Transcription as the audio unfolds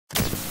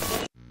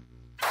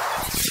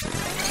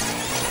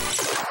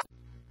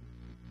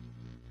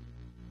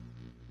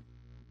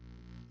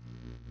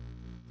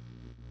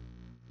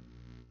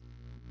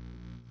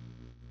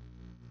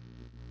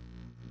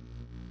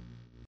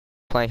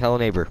playing Hello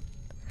Neighbor.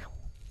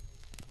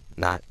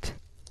 Not.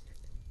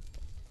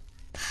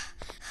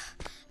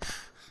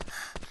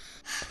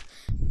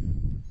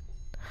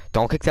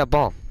 Don't kick that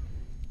ball.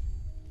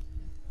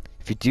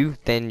 If you do,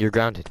 then you're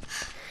grounded.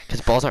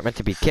 Because balls aren't meant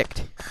to be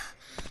kicked.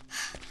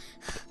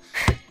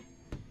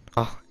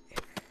 Oh.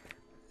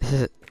 This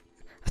is...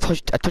 I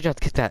told you not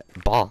to kick that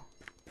ball.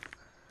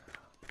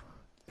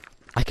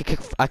 I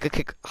could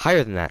kick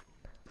higher than that.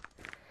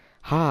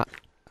 How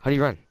do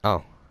you run?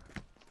 Oh.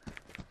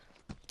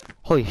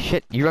 Holy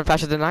shit, you run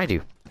faster than I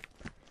do.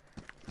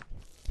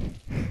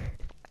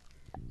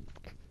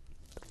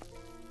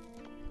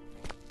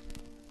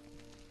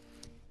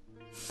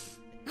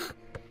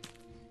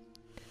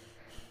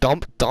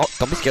 Don't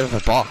be scared of a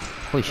ball.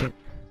 Holy shit.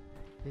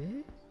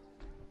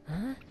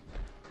 Huh?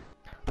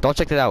 Don't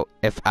check that out.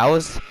 If I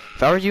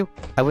were you,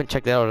 I wouldn't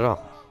check that out at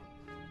all.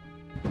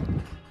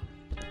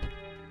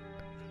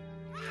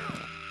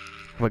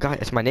 Oh my god,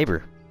 it's my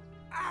neighbor.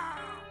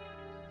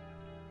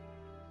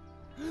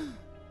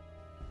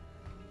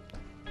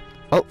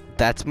 Oh,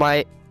 that's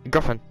my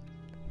girlfriend.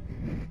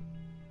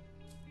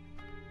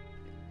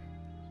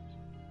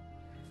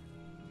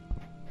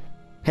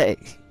 Hey,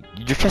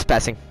 you're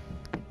trespassing.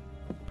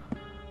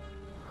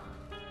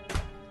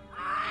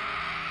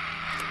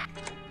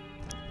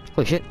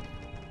 Holy shit.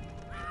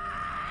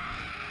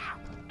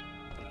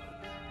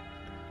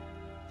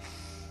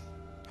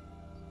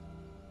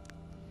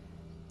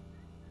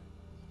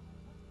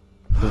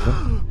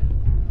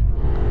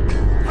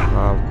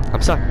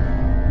 I'm sorry.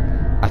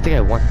 I think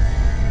I won.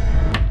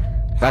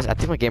 Guys, I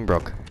think my game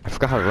broke. I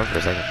forgot how to run for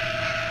a second.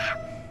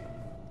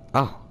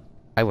 Oh,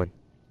 I win.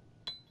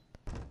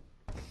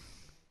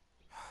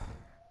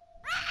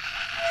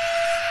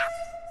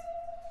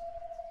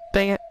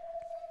 Dang it.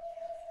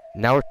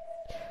 Now we're...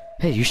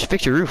 Hey, you should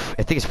fix your roof.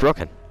 I think it's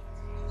broken.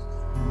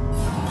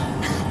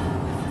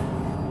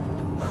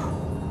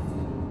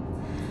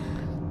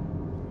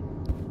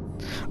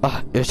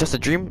 Oh, it was just a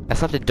dream? I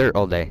slept in dirt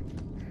all day.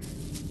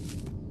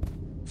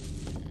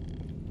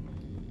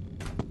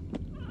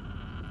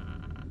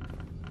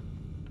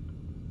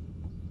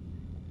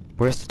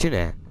 Where's the tuna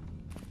at?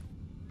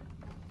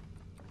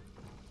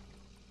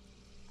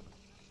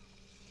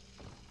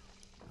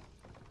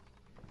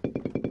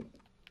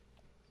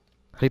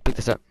 How do you pick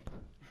this up?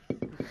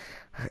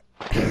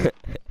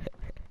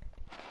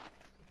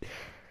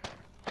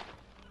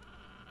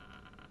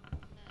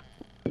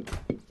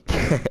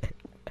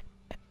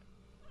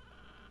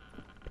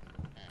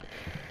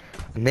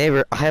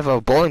 Neighbor, I have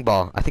a bowling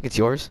ball. I think it's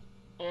yours.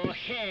 Oh, no.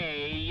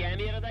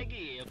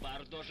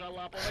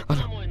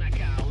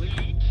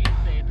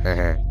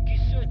 I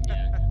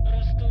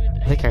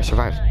think I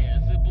survived.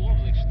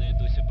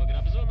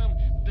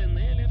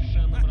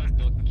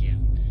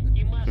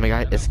 Oh my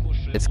god, it's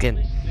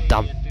getting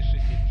dumb.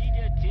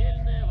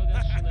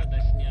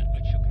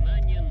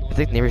 I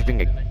think neighbor's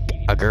being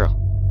a girl.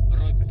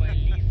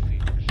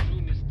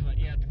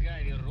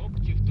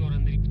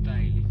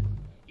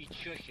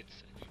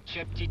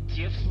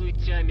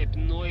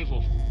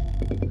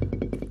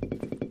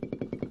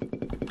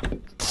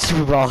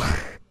 Super ball.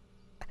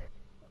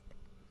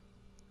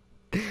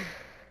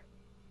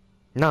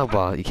 No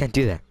ball, you can't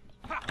do that.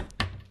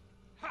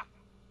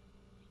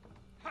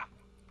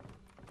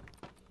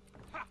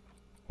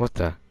 What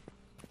the?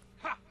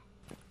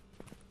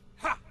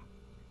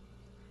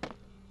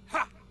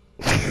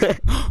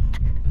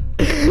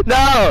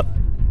 No!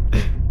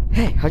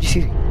 Hey, how'd you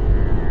see me?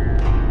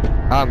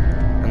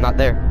 I'm not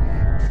there.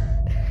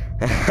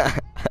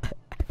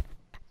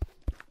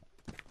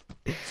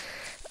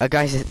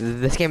 Guys,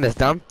 this game is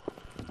dumb.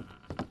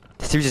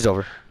 The series is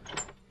over.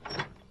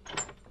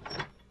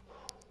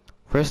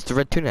 Where's the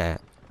red tuna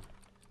at?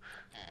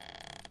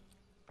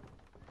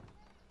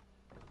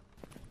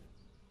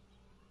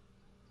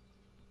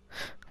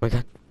 Oh my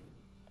god.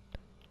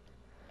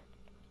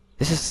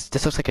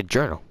 This looks like a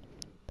journal.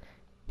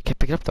 You can't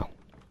pick it up though.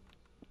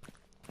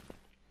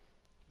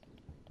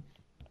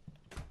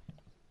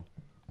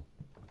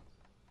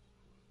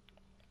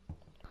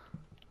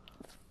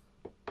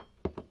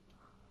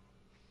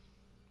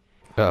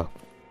 Oh.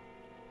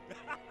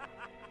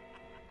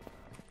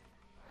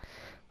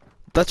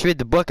 Let's read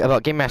the book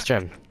about Game Master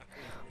M.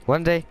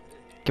 One day,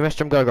 Game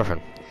Master M got a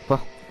girlfriend.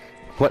 Well,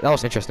 what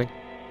else interesting?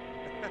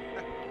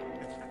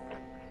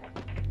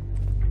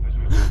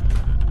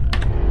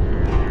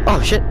 Oh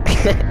shit!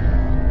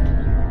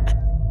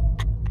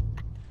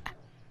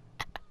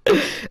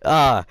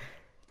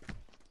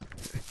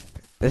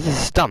 This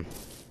is dumb.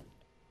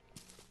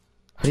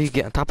 How do you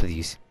get on top of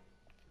these?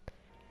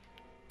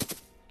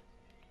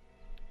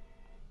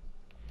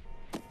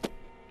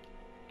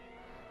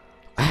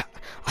 I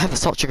have a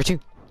salt trigger too.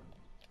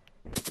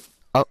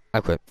 Oh,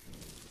 I quit.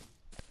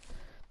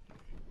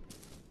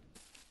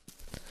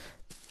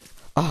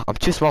 Oh, I'm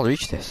too small to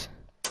reach this.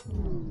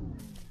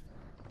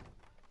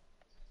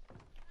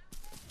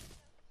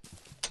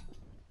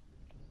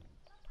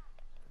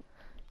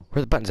 Where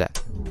are the buttons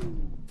at?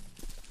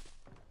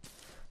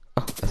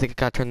 Oh, I think I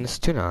gotta turn this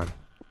tuna on.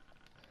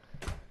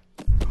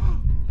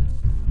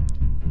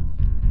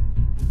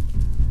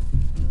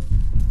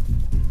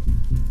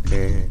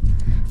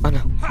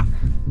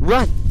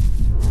 Run!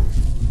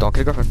 Don't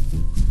get a girlfriend.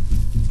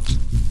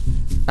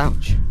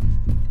 Ouch.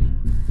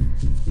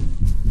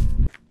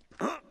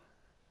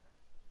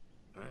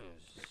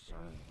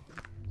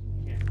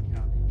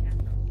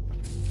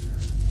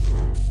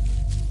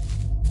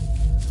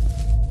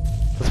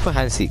 Let's play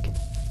hide and seek.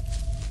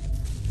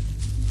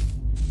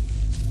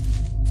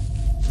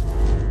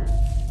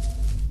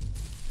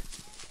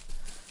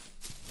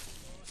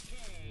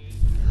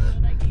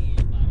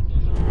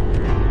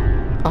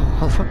 Oh,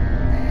 how the fuck?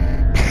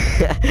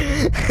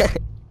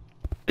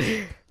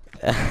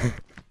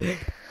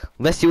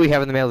 Let's see what we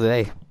have in the mail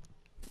today.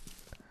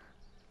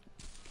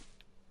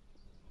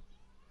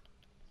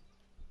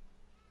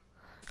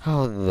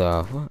 How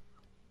the what?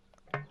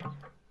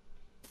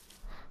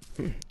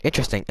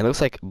 Interesting. It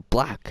looks like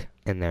black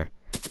in there.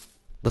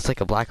 Looks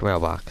like a black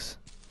mailbox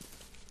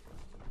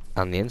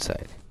on the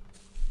inside.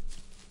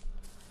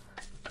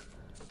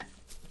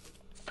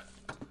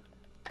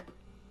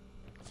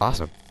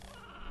 Awesome.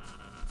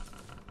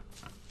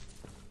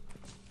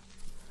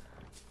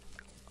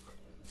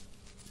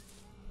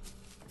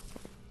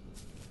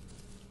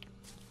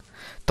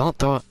 Don't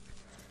throw it.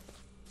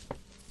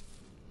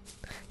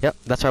 Yep,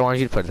 that's where I wanted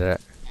you to put it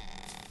at.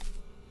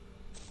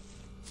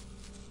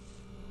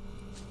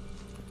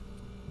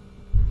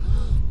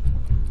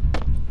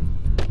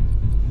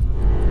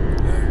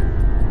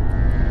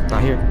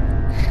 Not here.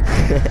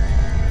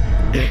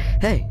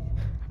 Hey,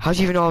 how'd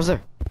you even know I was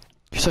there?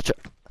 You're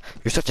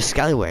such a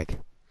scallywag.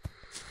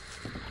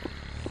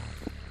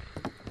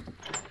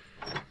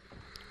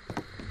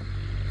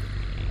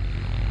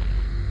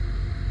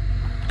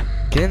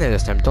 Get in there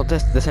this time.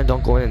 This time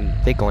don't go in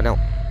and fake going out.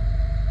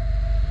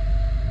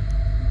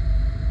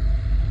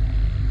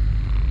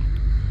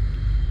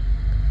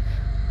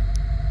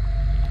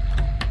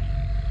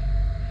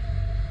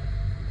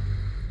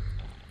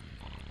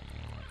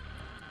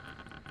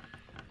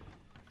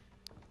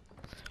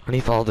 I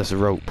need to follow this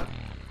rope.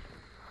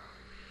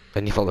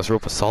 I need to follow this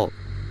rope with salt.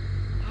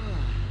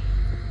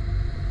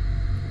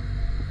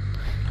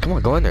 Come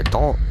on, go in there.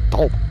 Don't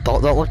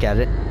look at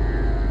it.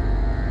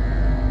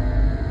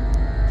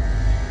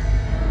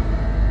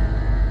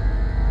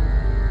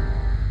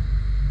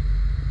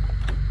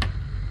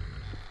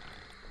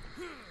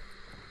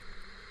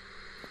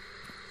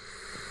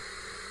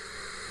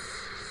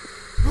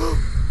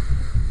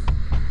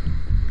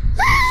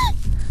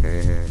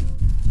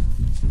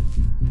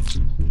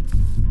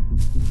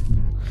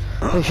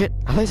 Holy shit,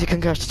 I thought you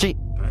couldn't cross the street.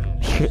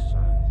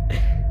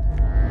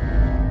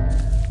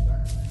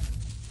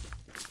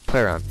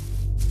 Play around.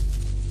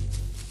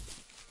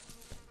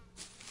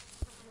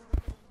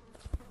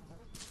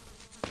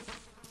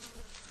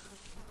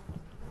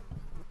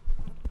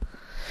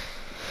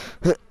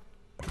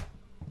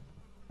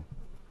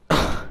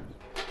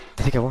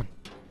 I think I won.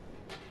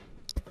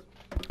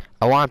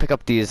 I want to pick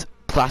up these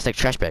plastic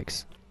trash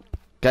bags.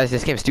 Guys,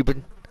 this game's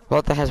stupid.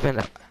 Well, that has been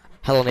a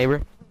Hello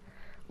Neighbor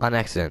on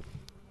accident.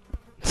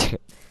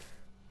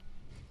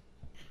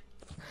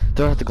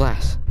 Throw out the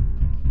glass.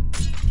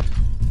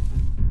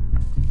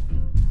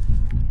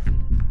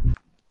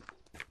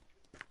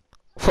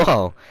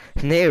 Whoa,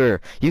 neighbor,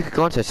 you could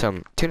go into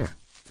some tuna.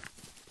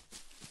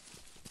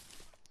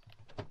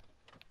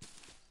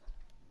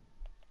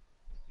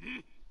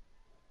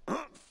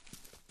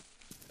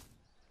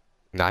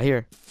 Not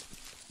here.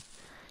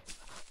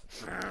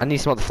 I need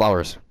to smell the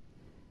flowers.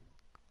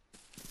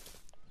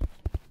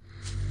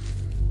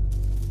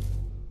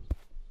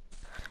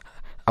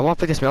 I want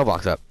to pick this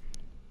mailbox up.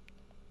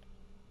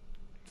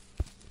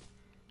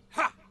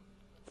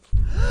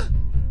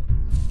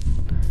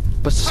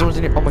 But someone's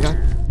in here. Oh my god.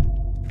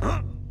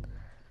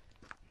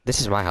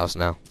 This is my house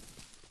now.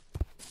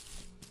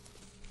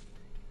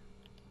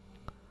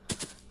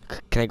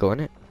 Can I go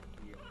in it?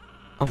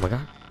 Oh my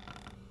god.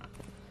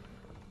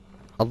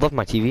 I love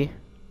my TV.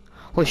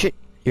 Holy shit,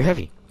 you're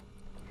heavy.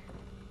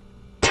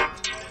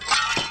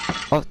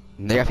 Oh,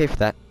 they got paid for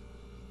that.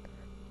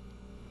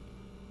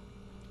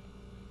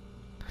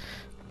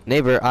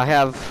 Neighbor, I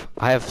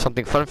have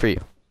something fun for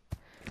you.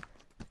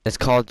 It's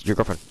called your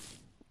girlfriend.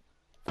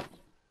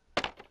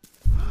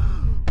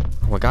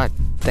 Oh my god,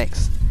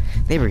 thanks.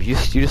 Neighbor, you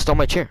just stole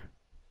my chair.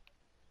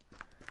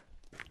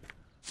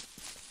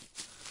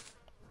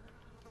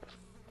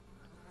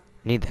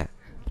 Need that.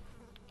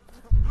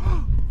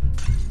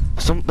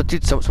 But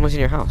dude, someone's in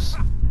your house.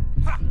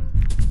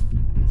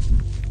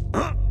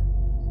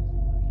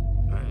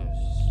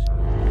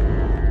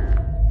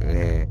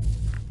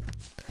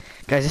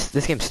 Guys,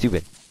 this game's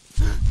stupid.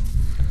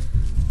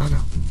 Oh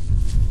no.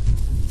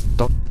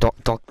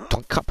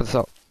 Don't cut this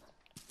out.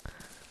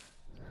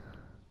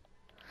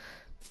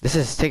 This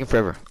is taking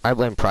forever. I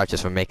blame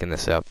Prochs for making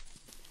this up.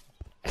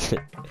 This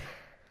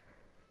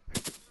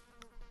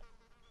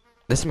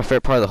is my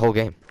favorite part of the whole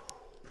game.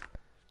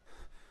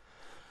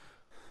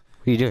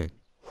 What are you doing?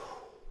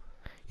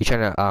 You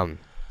trying to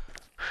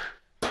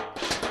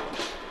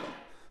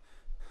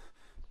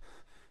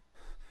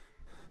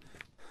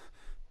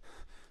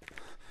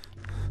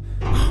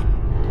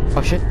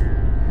oh shit.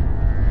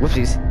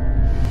 Whoopsies.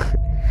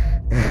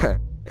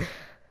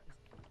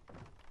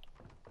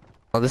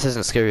 Oh, this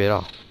isn't scary at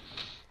all.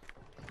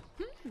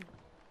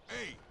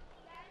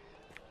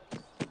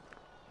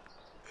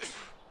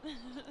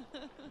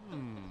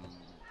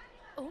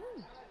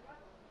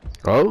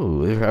 Oh,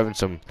 we're having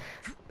some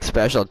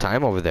special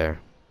time over there.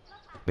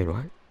 Wait,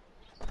 what?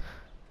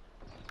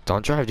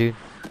 Don't drive, dude.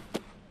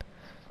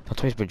 Don't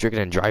tell me he's been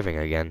drinking and driving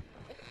again.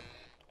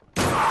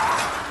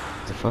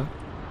 What the fuck?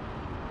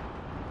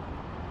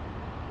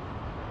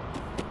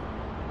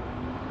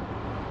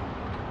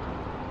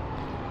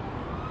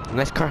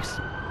 Nice cars.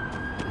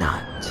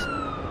 Not.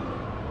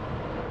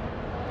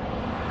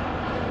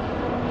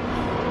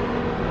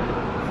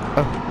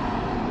 Oh.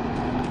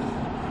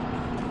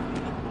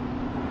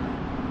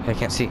 I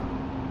can't see.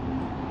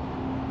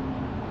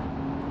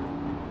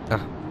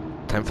 Ah,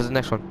 time for the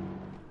next one.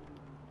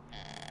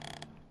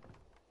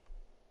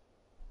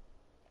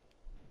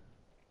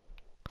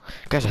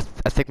 Guys,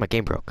 I think my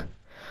game broke.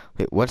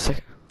 Wait, 1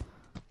 second.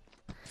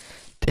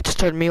 It just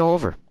turned me all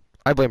over.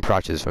 I blame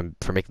Prochs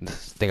for making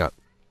this thing up.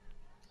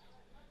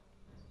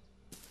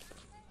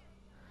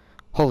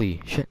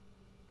 Holy shit.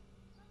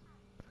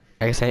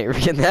 I guess I ain't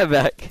getting that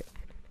back.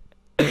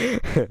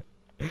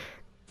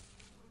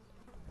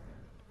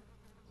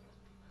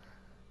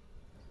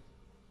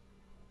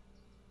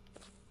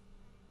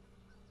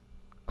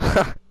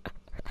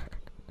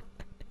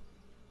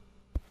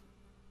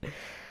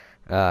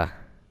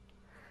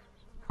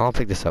 I'll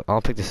pick this up.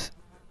 I'll pick this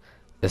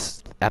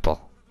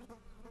apple.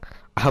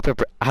 I hope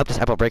this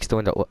apple breaks the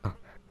window.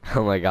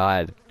 Oh my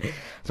god.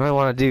 That's what I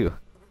want to do.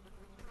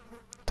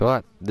 Do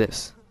what?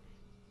 This.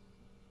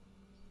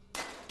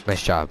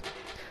 Nice job.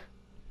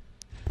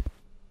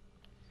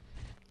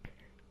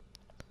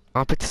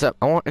 I'll pick this up.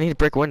 I need to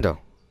break a window.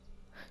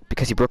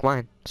 Because he broke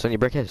mine, so I need to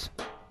break his.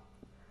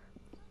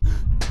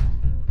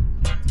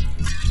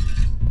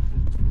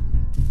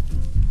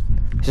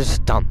 This is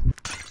dumb.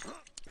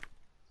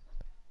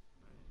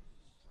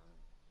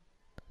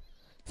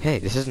 Hey,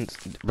 this isn't.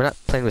 We're not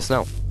playing with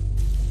snow.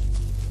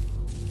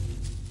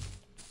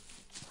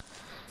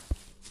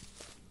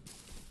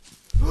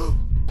 Oh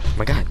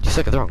my god, just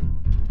look at the wrong.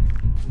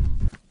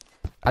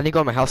 I need to go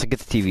to my house and get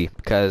the TV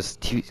because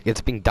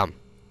it's being dumb.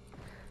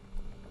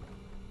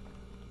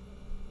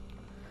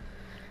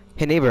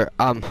 Hey neighbor,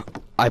 I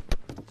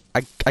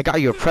got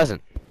you a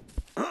present.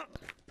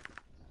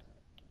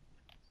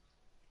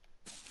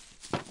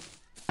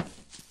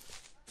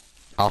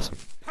 Awesome.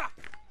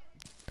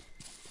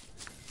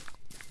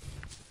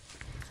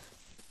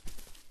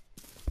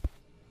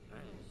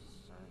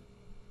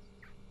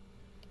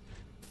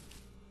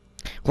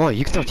 Whoa,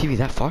 you can throw a TV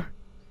that far?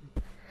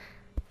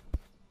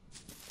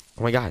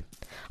 Oh my god.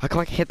 How come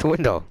I can't hit the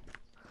window?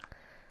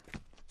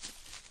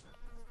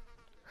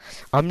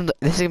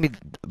 This is gonna be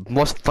the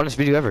most funnest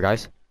video ever,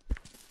 guys.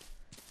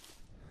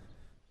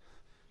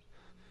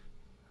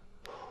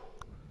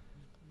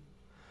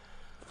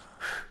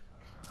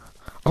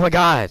 Oh my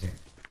god.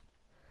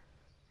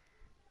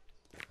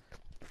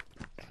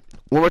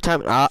 One more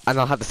time, and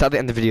I'll have to stop the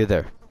end of the video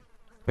there.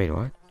 Wait,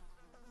 what?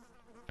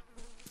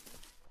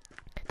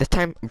 This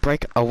time,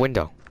 break a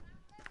window.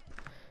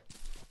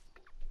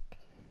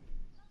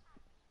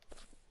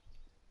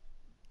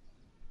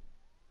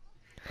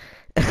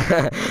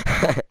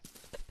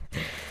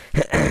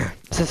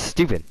 This is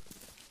stupid.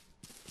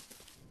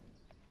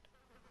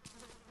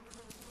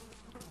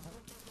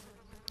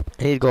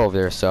 I need to go over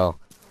there, so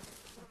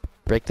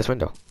break this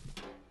window.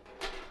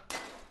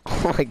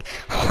 Oh my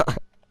god.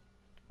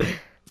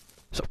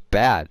 So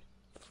bad.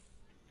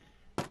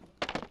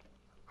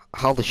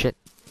 Holy shit.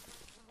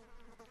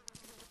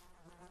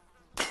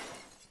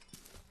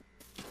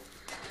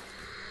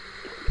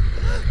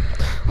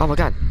 Oh my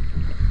god.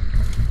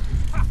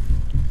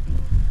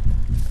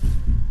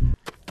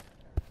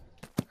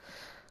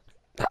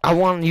 I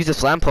want to use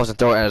this lamppost and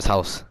throw it at his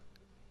house.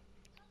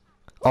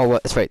 Oh,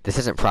 what? That's right. This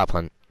isn't prop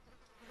hunt.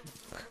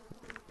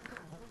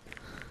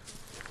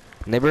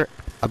 Neighbor,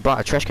 I brought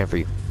a trash can for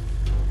you.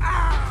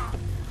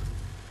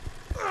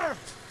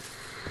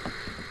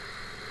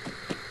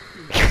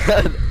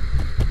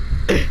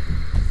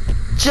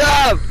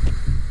 Jump!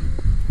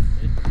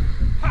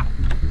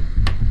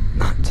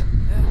 Not.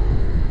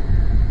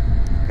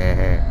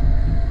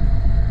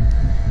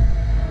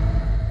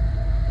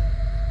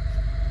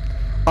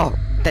 Oh,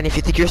 then if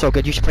you think you're so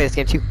good, you should play this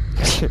game too.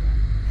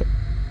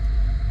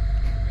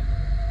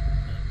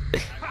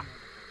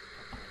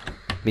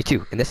 Me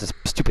too, and this is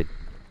stupid.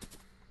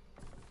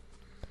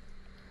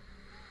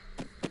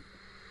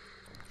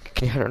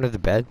 Can you hide under the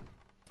bed?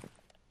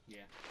 Yeah.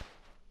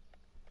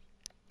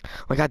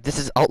 Oh my god, this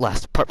is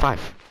Outlast, part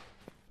 5.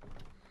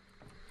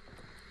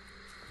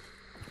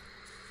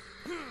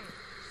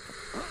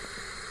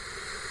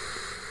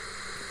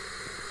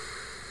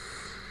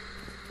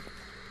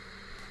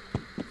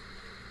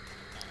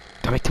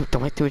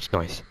 Don't make too much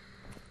noise.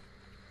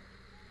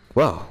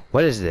 Whoa,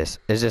 what is this?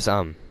 Is this,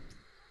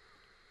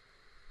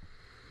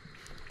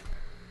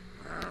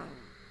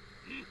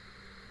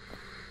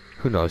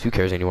 who knows? Who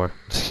cares anymore?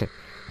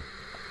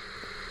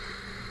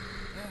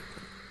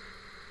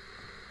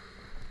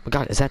 Oh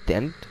god, is that the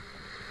end?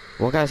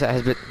 Well, guys, that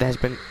has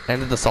been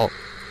ended the assault.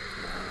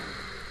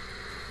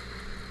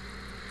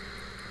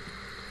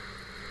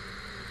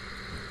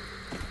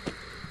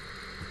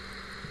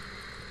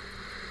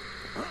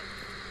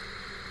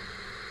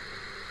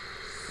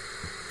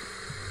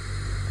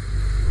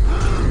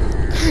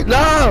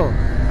 No!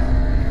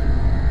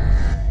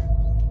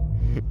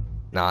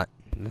 Not.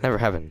 Never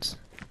happens.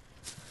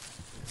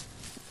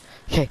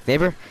 Okay,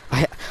 neighbor.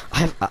 I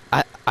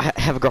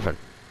have a girlfriend.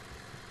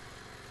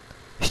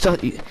 You still, I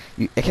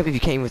can't believe you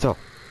can't even throw.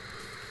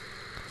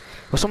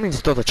 Well, somebody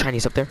just throw the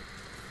Chinese up there.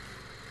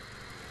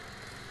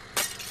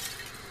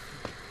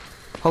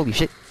 Holy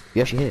shit!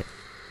 You actually hit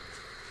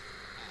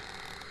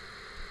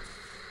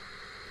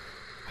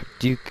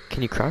it.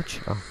 Can you crouch?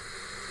 Oh.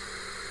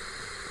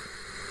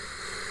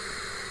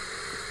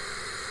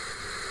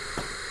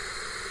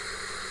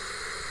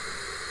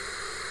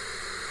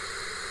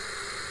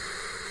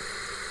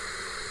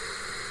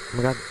 Oh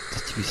my god,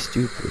 that's too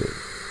stupid.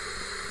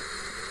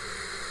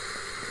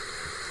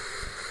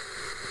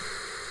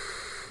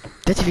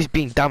 That TV's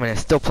being dumb and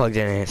it's still plugged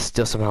in and it's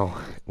still somehow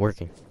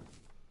working.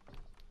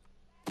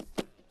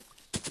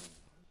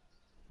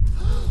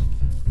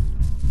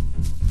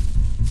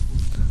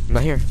 I'm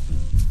not here.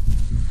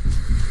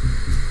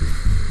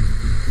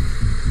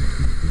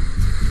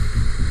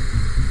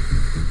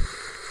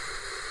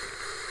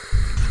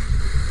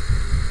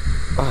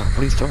 Oh, what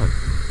are you throwing?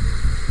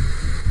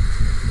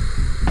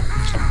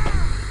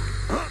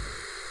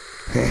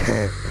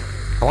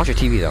 I want your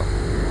TV though.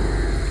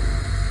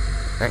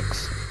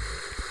 Thanks.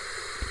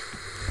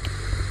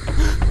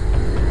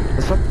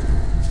 This one?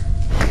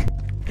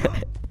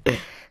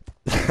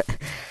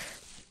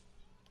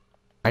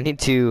 I need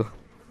to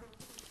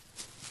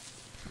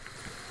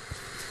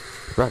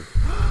run.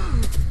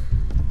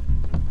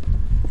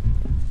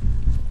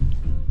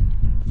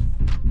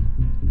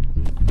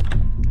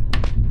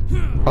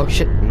 Oh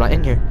shit, I'm not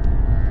in here.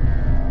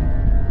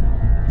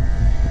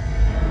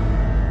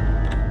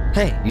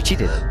 Hey, you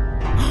cheated.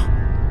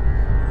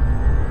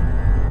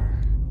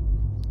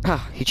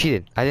 Ah, he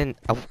cheated. I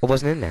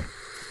wasn't in there.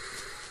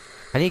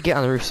 I need to get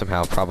on the roof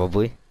somehow,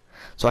 probably,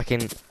 so I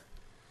can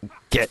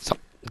get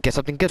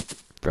something good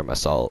for my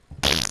assault.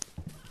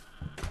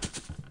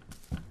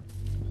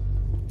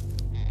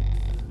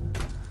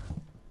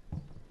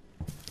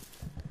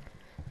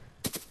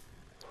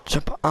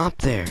 Jump up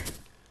there.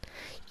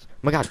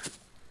 Oh my god,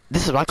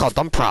 this is what I call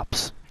dumb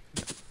props.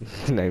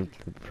 Name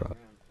prop.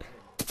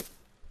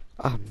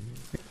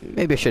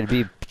 Maybe I should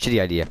be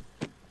shitty idea.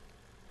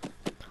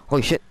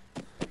 Holy shit.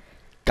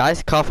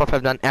 Guys, Call of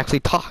have done actually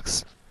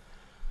talks.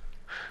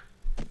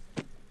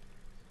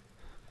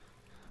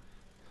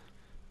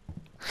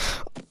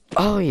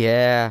 Oh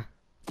yeah.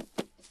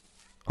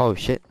 Oh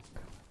shit.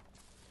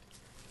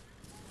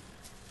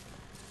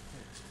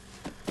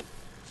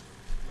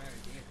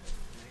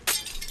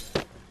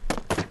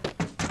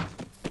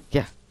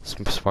 Yeah,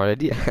 smart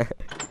idea.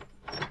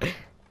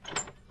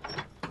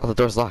 Oh, the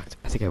door's locked.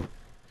 I think I...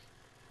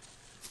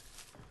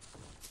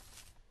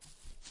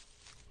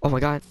 Oh my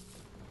god.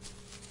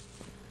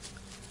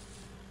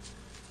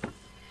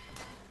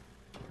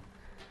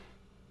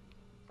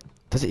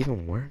 Does it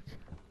even work?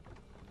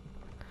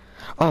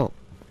 Oh,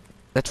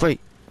 that's right.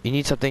 You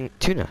need something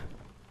tuna.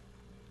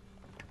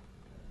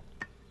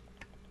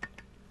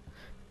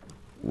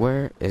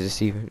 Where is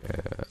this even?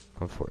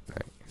 On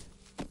Fortnite.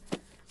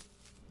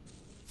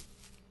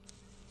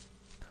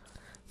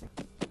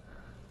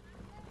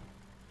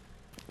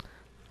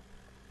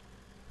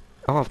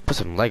 I want to put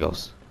some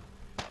Legos.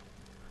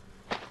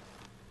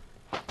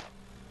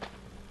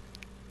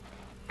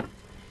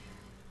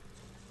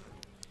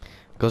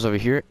 Goes over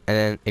here, and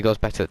then it goes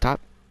back to the top.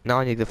 Now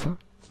I need the phone.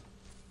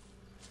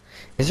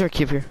 Is there a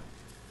key here?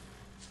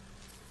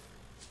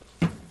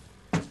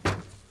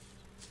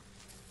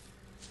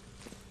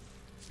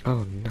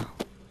 Oh no.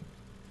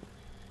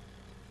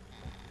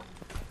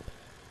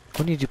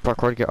 What do you do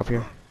parkour to get up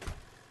here?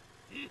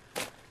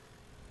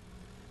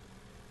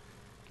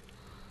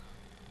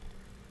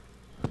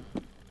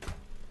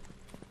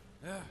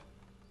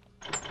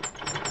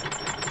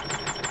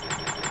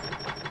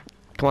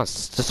 Come on,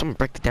 just someone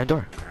break the damn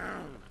door.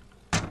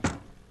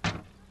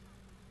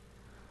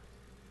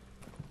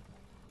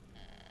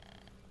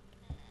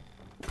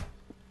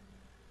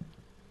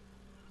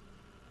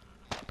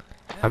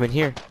 I'm in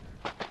here.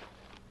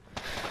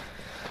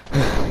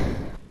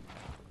 Oh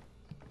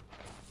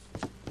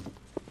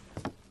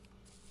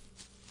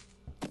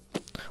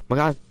my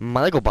god,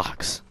 my Lego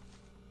box.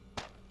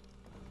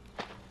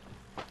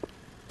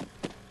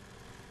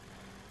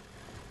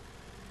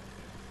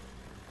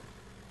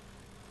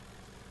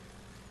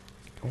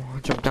 I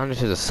want to jump down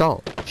into the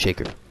salt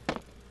shaker.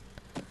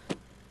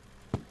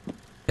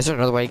 Is there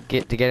another way to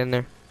get in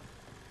there?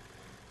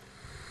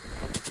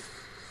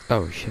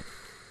 Oh shit.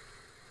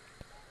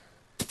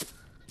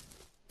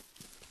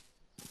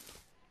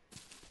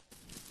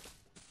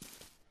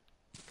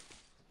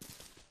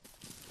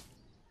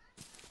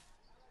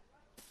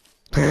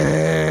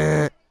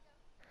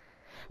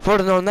 If I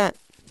would've known that.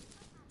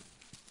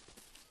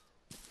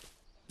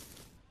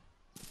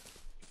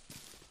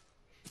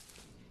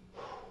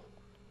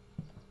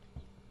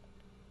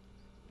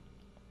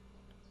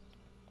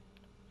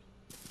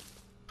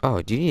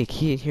 Oh, do you need a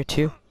key in here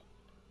too?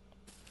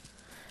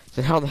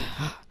 Then how the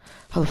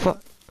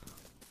fuck?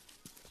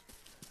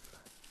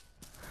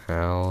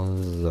 How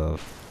the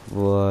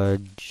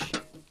fudge?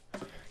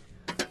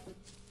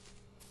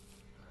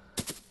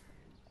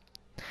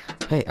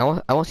 Hey, I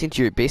want to see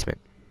into your basement.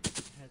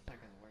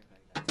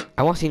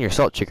 I want to see in your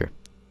salt shaker.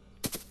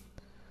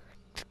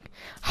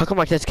 How come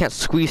I just can't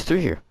squeeze through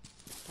here?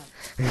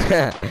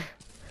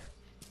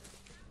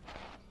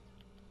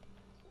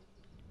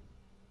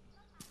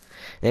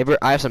 Neighbor,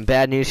 I have some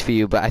bad news for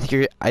you, but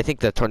I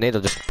think the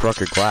tornado just broke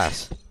your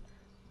glass.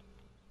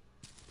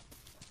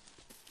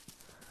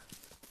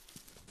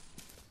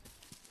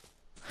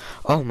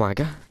 Oh my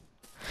god.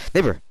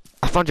 Neighbor,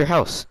 I found your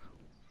house.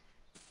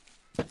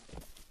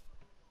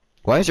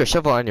 Why is there a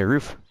shovel on your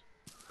roof?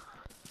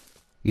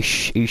 You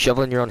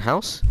shoveling your own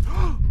house?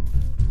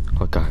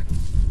 Oh god.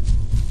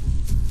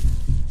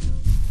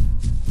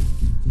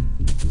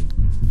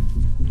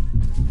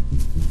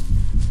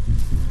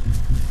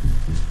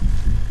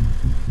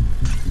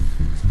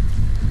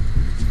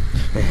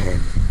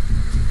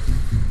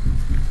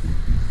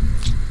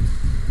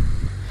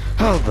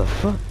 How the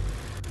fuck?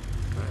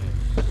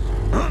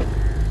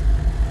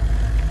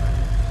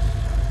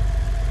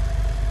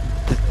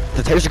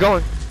 The tires are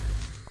going.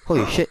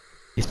 Holy shit!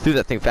 You threw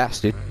that thing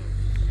fast, dude.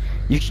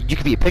 You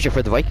could be a pitcher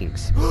for the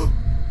Vikings.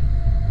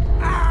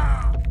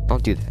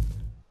 Don't do that.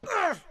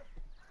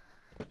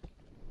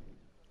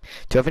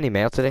 Do you have any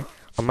mail today?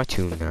 On my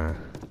tune, I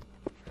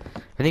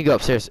need to go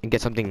upstairs and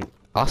get something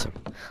awesome,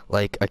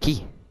 like a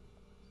key.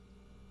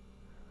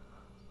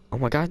 Oh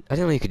my god! I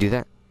didn't know you could do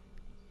that.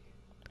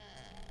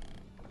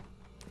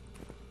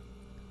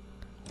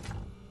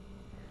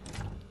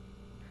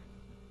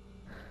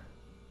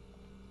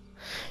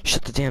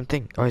 Shut the damn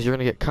thing, otherwise you're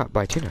gonna get caught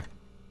by a tuner.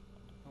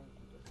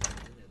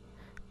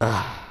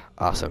 Ah,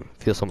 awesome.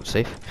 Feel so much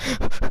safe.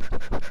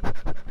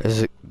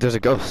 There's a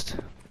ghost.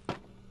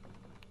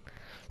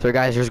 So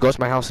guys, there's a ghost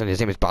in my house and his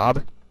name is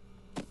Bob.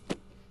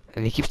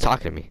 And he keeps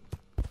talking to me.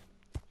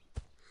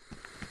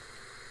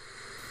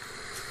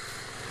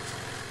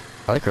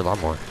 I like her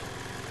lawnmower.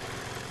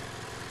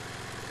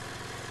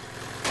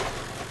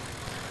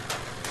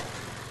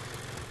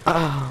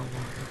 Oh.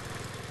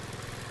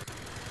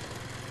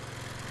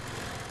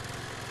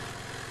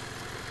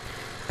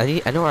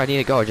 I know where I need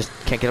to go, I just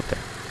can't get up there.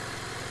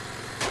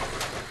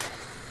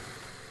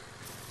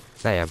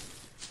 I am.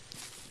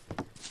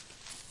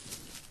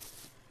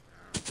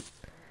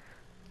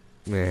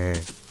 Man.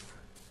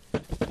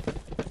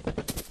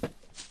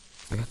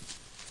 Okay.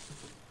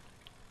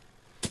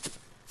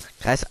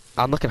 Guys,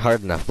 I'm looking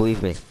hard enough,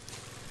 believe me.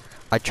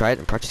 I tried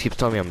and Prochs keeps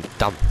telling me I'm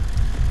dumb.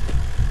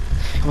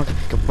 Oh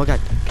my god,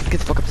 get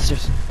the fuck up the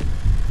stairs.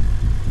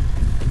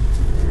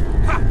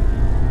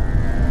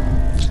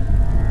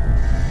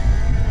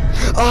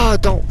 Oh,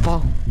 don't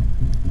fall.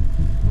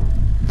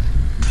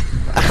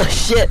 Oh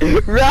shit,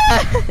 run!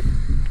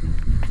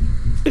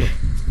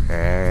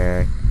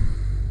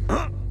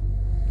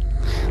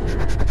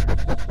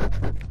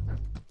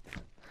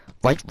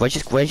 Why'd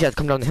you have to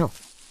come down the hill?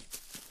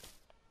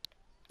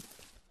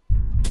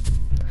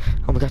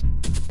 Oh my god,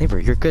 neighbor,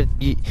 you're good.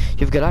 You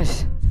have good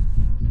eyes.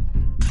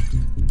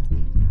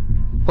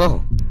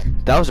 Whoa,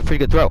 that was a pretty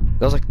good throw.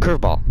 That was like a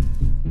curveball.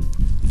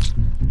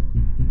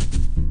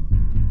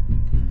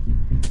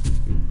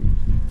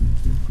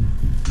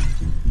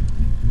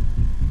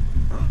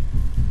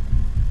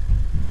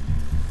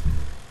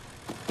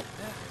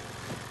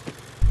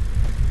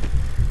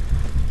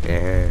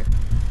 Yeah.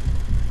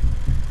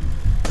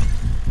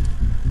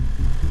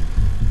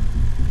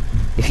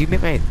 If you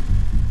make my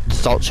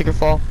salt shaker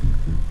fall,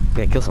 I'm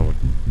gonna kill someone.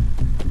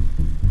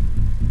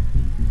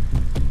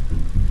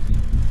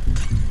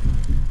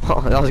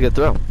 Oh, that was a good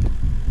throw.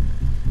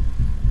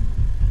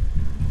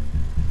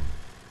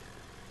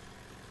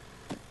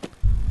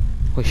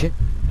 Holy shit.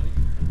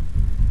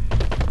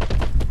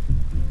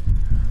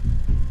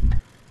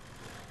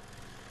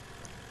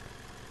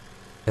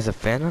 Is the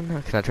fan on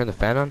now? Can I turn the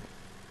fan on?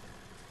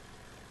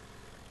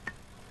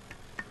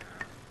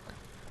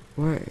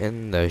 Where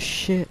in the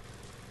shit?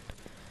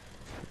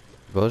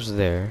 Goes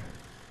there.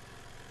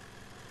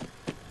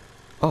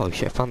 Oh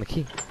shit, I found the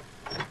key.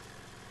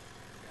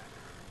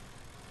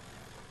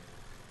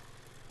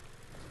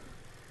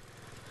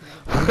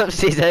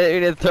 Oopsies, I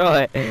didn't mean to throw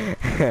it.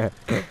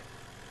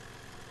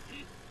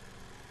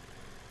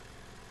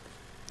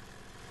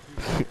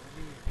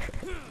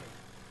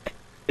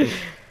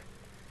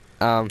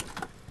 Oh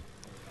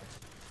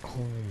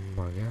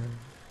my god.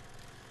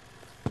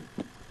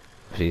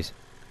 Jeez,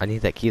 I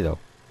need that key though.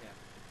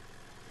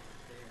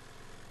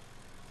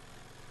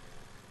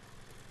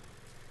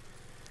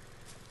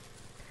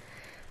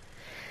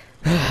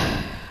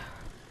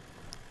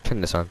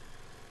 Turn this on.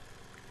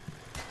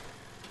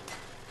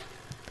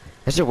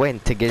 Is there a way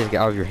to get it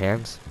out of your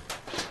hands?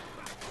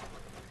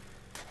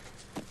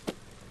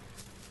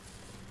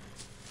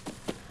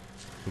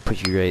 I'll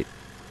put you right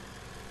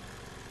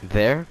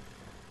there.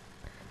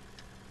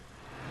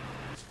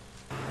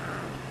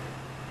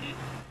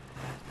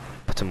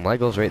 Put some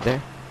Legos right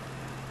there.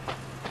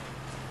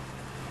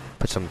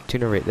 Put some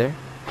tuna right there.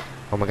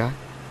 Oh my god.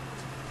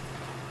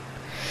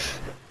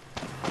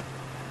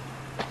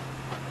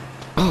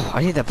 Oh,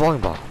 I need that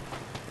bowling ball.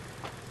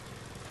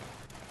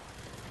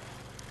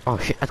 Oh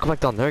shit, I'd go back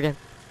down there again.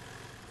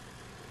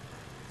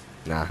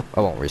 Nah,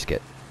 I won't risk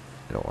it.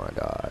 I don't wanna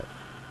die.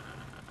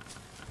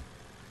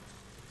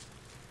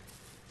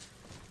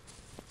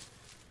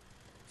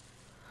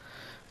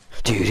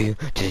 Doo doo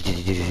doo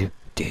doo doo doo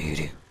doo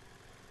doo.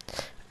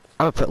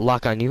 I'm gonna put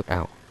lock on you.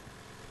 Out.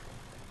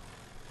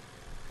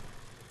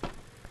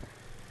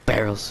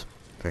 Barrels.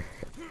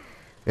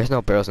 There's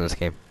no barrels in this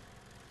game.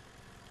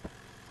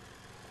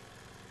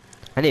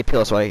 I need a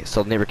pillow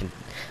so the neighbor can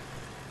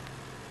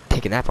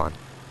take a nap on.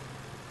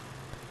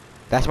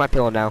 That's my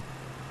pillow now.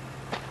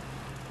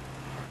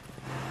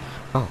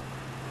 Oh.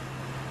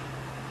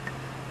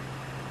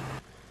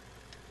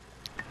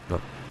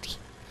 No.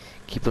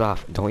 Keep it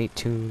off. Don't eat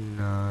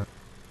tuna.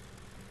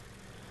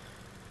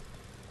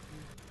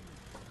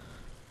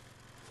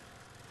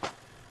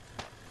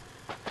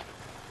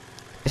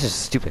 This is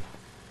stupid.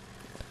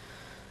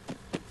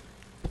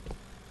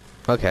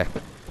 Okay.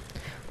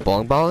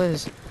 Bowling ball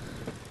is.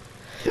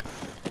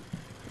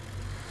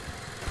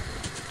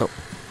 Oh.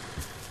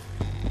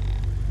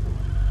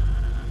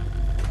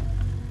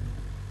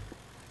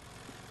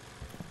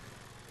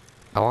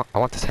 I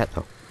want this hat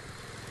though.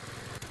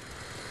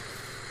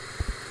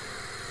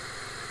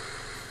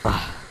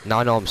 Ah, now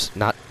I know I'm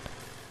not.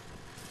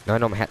 Now I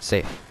know my hat's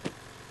safe.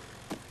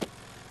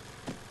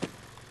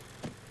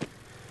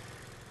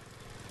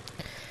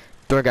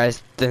 Sorry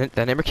guys, the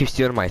neighbor keeps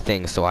stealing my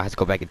things, so I have to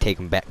go back and take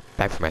them back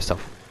for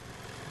myself.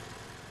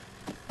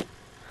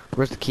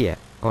 Where's the key at?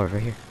 Oh,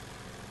 right here.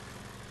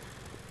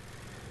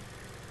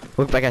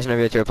 Welcome back, guys.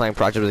 Another video. We're playing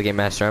Prochs with the Game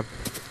Master.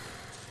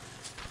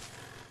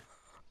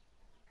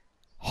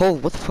 Oh,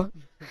 what the fuck?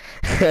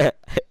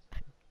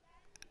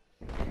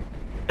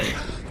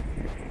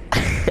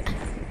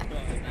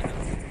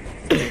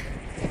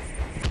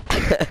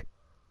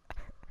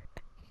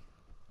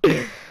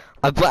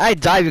 I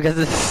died because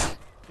of this.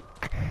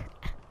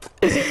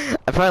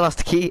 I probably lost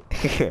the key.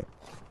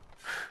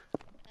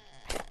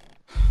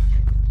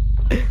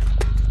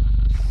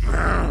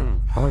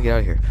 I wanna get out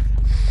of here.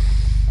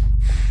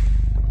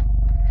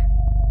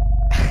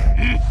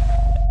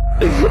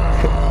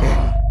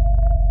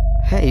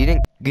 Hey, you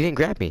didn't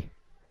grab me.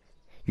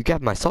 You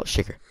grabbed my salt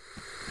shaker.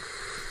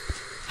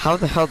 How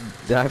the hell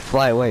did I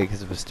fly away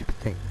because of a stupid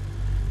thing?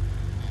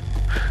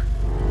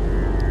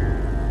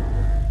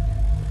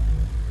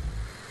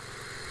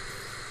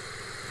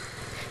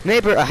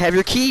 Neighbor, I have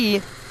your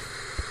key.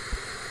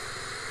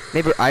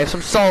 Neighbor, I have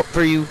some salt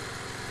for you.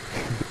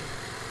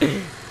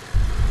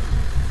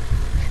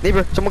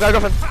 Neighbor, someone got a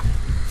girlfriend.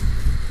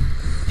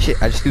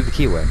 Shit, I just threw the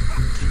key away.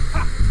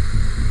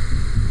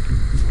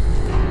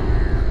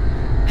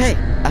 Hey,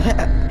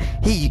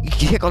 hey, you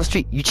can't go on the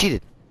street. You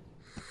cheated.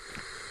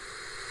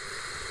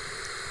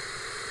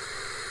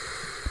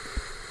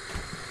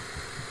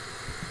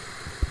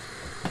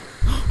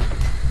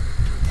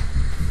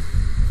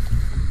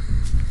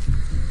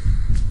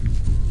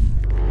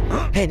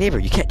 Hey neighbor,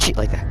 you can't cheat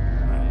like that.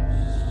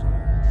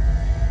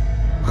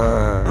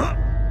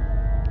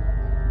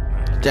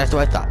 That's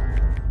what I thought.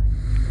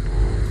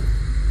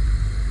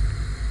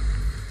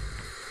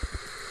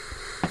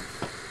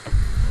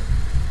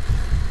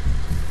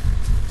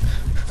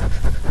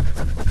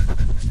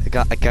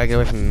 I gotta get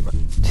away from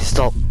his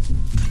salt.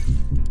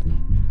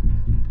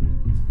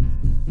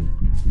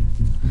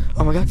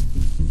 Oh my god.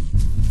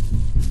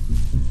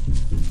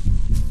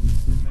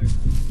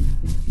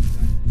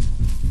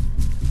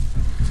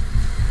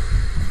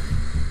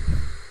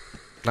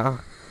 Nah.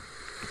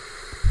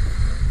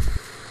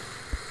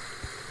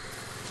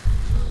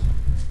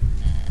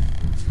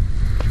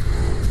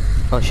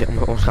 Oh shit, I'm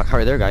almost got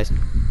right there, guys.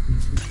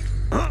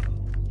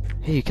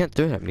 Hey, you can't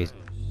throw it at me.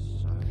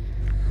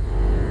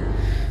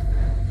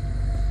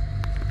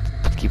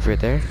 Put the keep right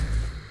there.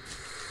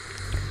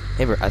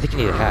 Neighbor, I think you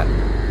need a hat.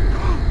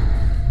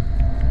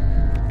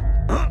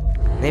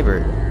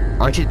 Neighbor,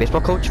 aren't you the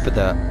baseball coach for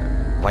the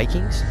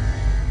Vikings?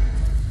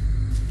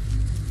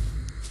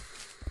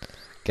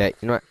 Okay,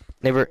 you know what?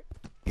 Neighbor,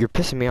 you're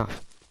pissing me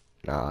off.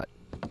 Nah.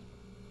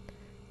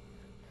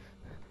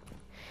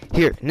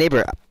 Here,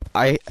 neighbor,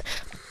 I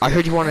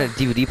heard you wanted a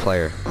DVD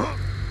player.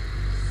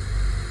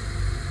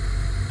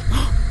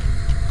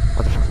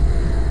 What the fuck?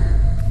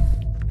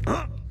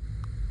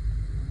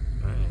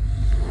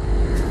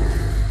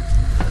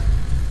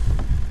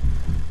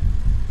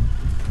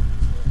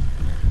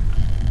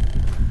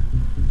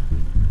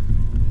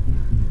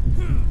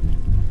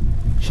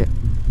 Shit.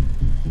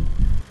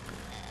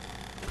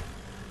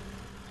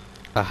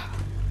 Ah.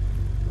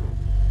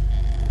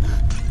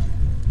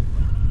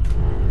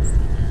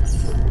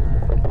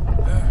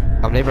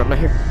 Neighbor, I'm not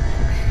here.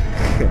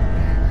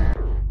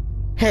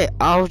 Hey,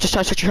 I was just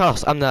trying to check your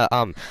house. I'm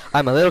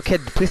a little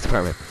kid at the police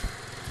department.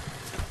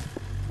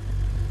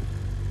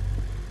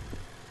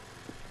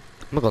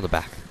 I'm gonna go in the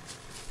back.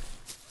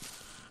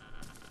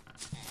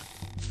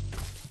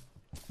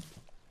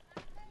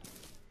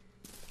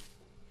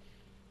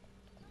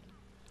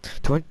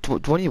 To Do you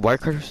want any wire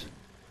cutters?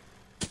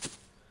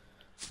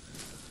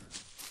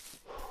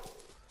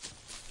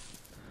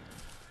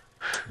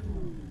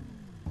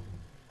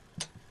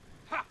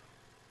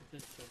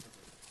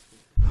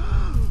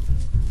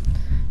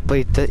 But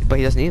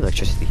he doesn't need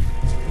electricity.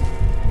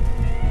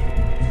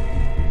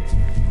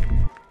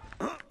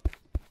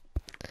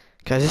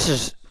 Guys, this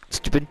is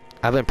stupid.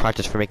 I've been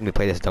practiced for making me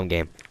play this dumb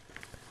game.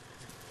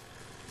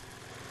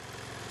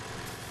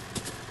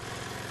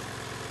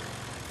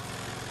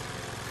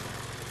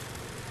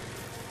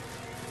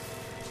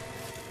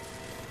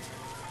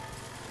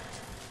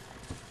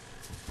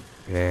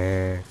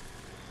 Yeah.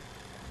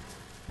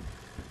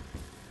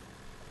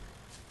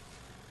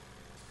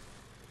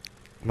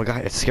 Oh my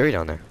god, it's scary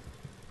down there.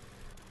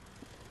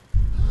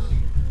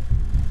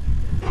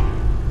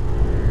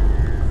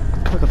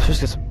 Come back upstairs,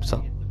 get some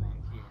stuff.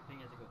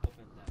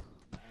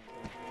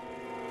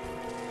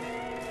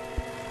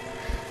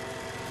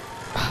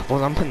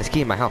 Well, I'm putting this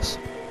key in my house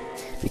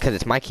because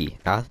it's my key,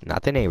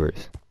 not the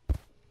neighbor's.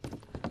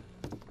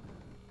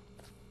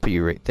 Put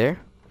you right there.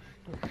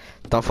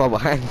 Don't fall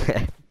behind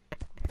there.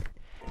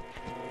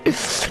 I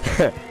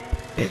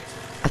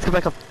have to go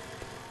back up.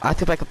 I have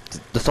to go back up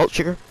the salt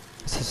sugar.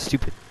 This is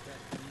stupid.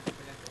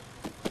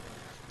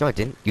 No, I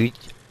didn't.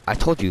 I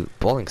told you,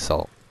 boiling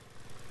salt.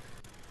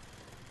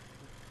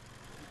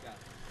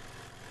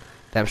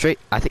 Damn straight.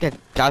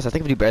 Guys, I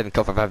think I do better than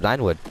Kill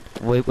 559 would.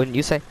 Wouldn't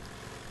you say?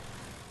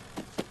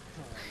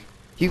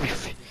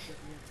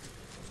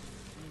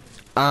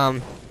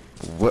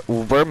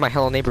 Where my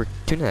hello neighbor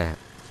tuna at?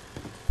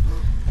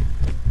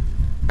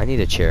 I need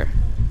a chair.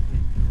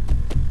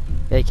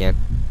 Yeah, you can.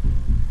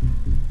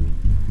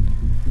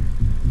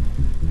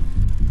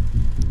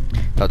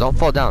 No, don't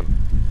fall down.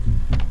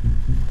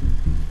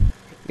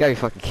 You gotta be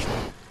fucking kidding.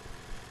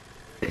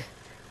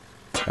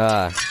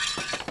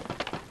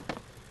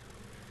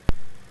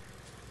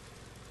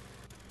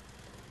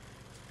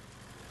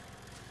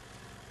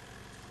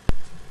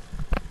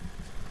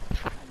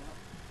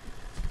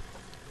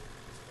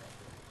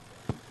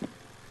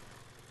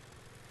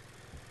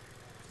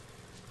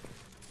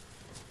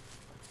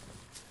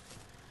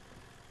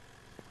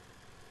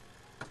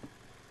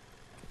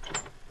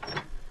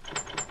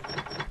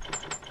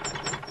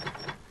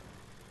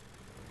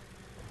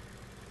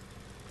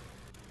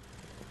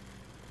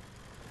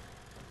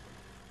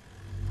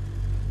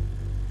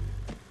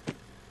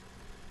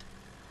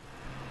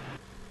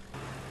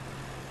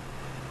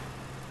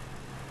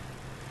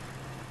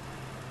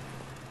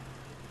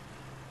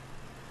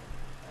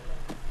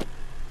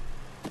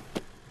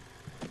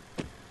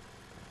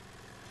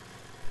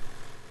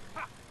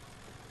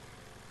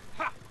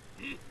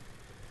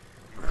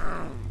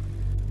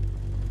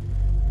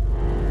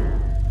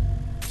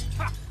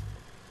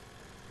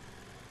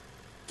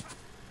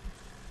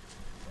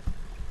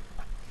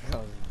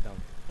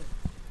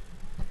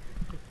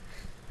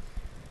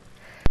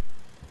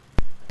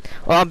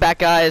 Well, I'm back,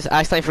 guys. I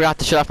accidentally forgot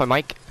to shut off my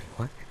mic.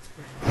 What?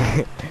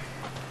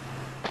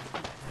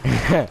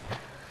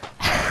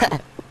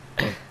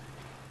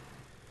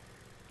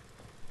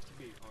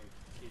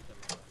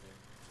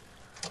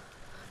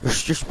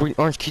 It's just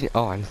orange key.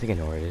 Oh, I think I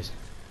know where it is.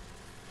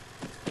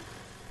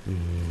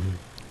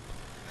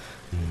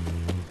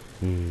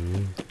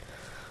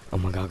 Oh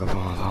my god, go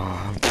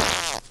on.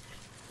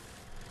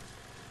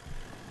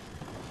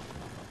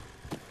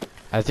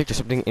 I think there's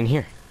something in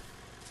here.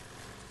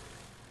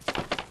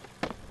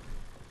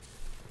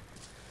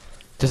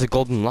 There's a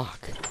golden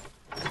lock.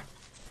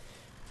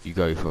 You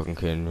got your fucking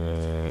kidding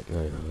me. You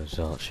got your fucking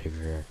salt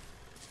sugar.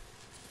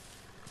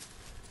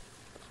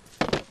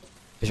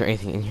 Is there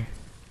anything in here?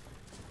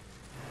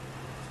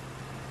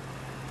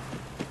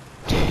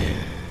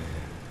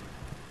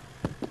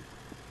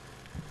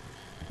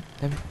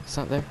 Damn it, it's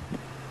not there.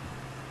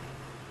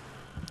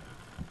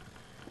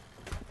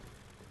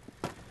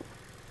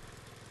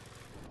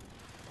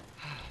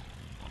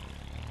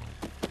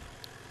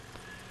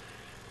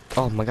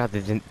 Oh my god,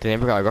 they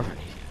never got a girlfriend.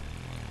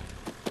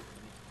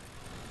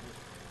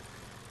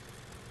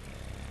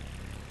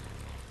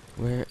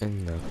 Where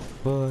in the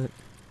foot?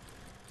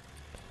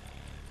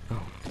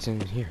 Oh, it's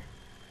in here.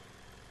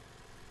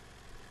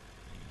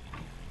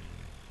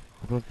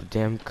 Open up the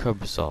damn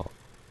cub salt.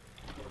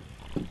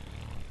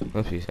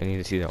 Oh, please, I need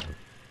to see that one.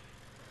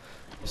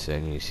 I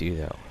need to see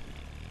that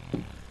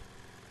one.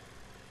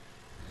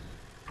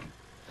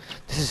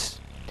 This is...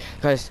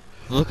 Guys,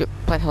 look at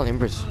Plant Hell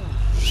Embers.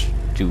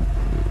 Stupid.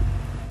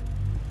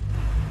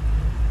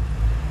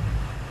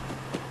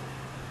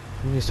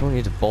 Someone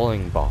needs a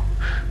bowling ball.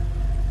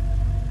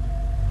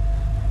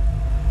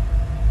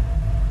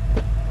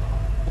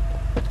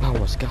 I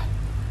almost got it.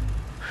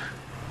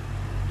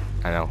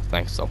 I know,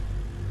 thanks though.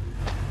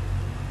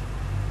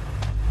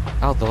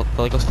 Oh, the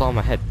Legos fell on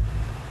my head.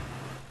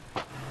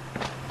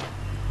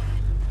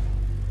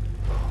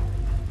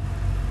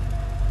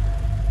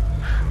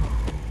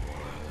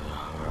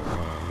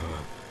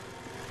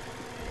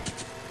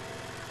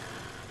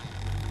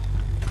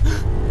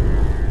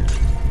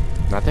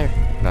 Not there,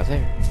 not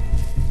there.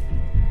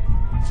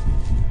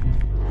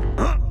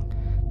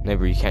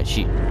 Neighbor, you can't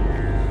cheat.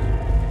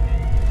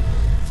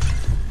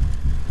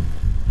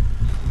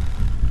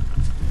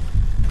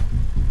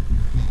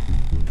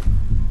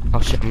 Oh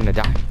shit, I'm gonna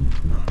die.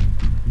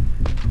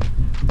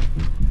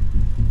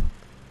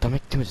 Don't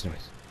make too much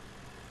noise.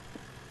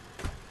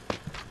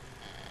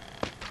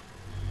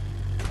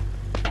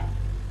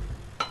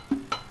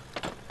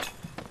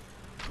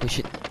 Holy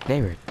shit,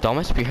 neighbor, don't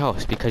mess up your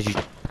house because you're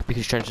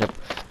trying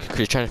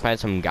to find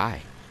some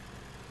guy.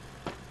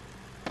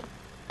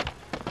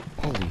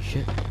 Holy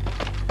shit.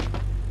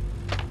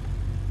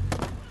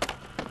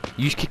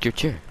 You just kicked your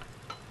chair.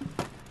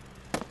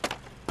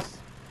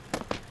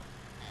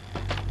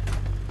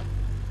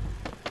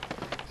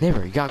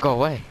 Neighbor, you gotta go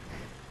away.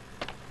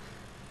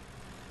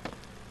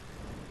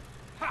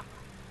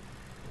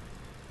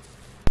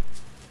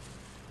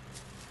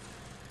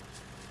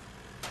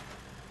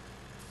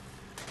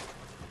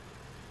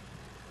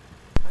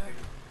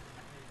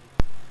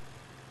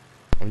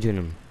 I'm doing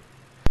him.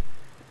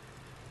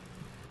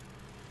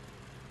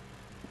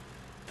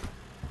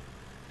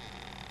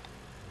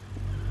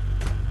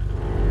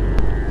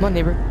 Come on,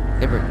 neighbor.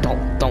 Neighbor,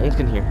 don't look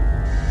in here.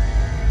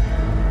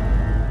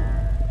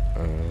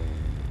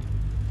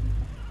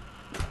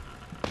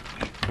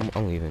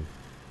 I'm leaving.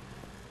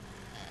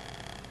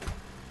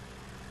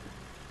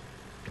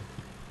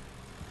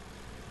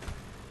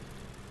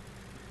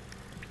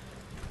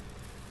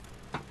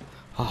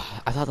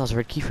 Oh, I thought that was a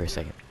red key for a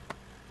second.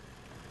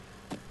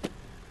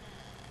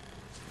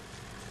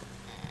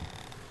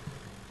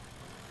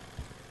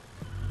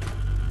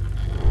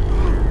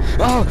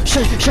 Oh,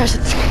 shit.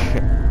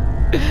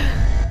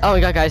 Oh my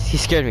god, guys, he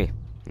scared me.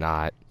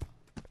 Not.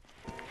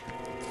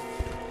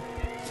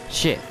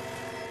 Shit.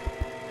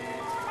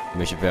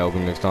 Mission failed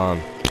next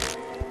time.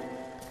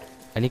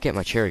 I need to get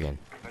my chair again.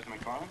 Mr.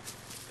 McFarland?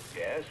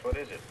 Yes, what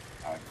is it?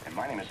 And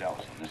my name is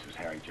Ellison. This is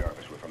Harry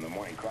Jarvis. We're from the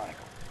Morning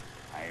Chronicle.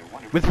 I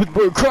wonder... With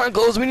Morning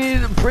Chronicles, we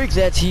need to break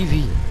that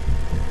TV.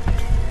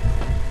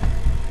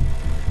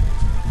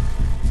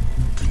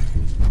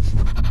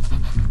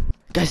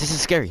 Guys, this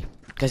is scary.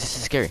 Guys, this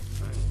is scary.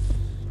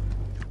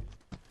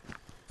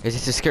 Is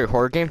this a scary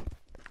horror game?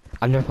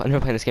 I'm never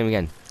playing this game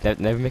again.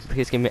 Never make me play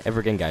this game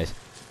ever again, guys.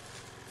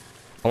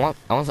 I want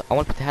to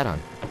put the hat on.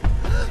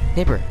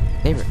 Neighbor,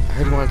 I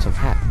heard you wanted some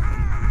hat.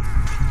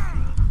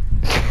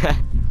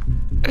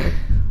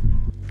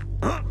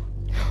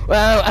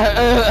 Well,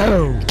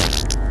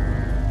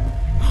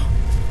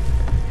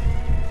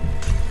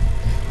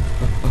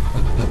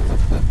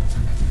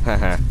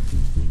 haha.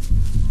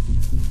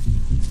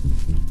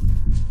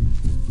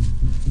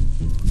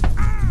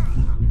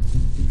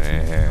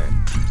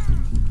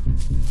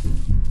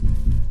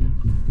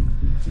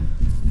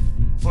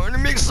 We're to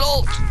mix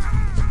salt.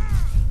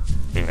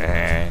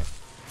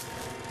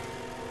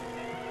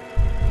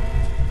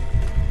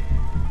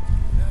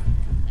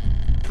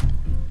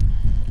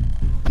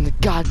 I'm the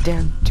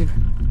goddamn dude.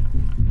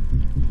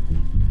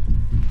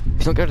 If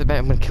you don't go to the bed,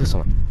 I'm gonna kill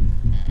someone.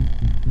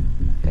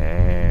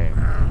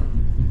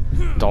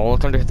 Don't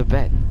look under the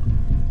bed.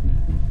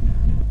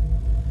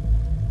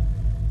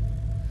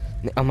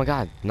 Oh my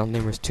god, no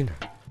neighbor's tuna.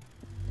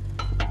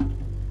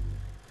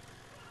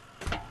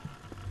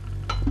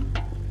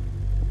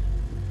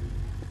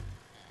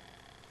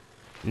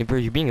 Neighbor,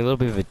 you're being a little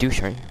bit of a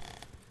douche, aren't you?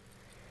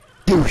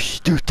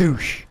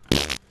 Douche.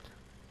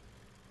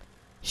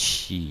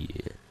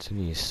 Shit, I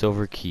need a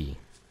silver key.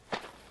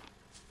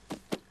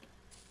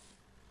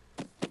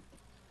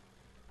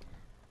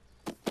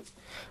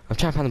 I'm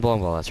trying to find the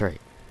bowling ball, that's right.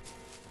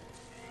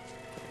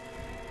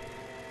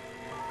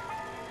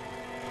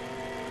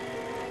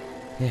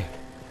 Yeah. Yes,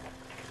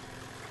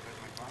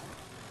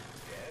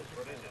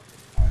 what is it?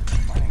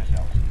 My name is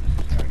Ellison. This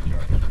is Harry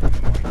Jarvis. We're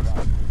from the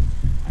Morning Chronicle.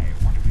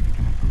 I wonder if you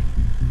can improve.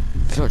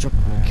 If you don't jump,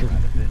 I'm gonna kill you.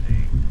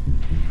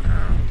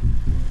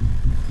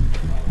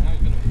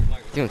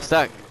 Dude, I'm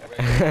stuck.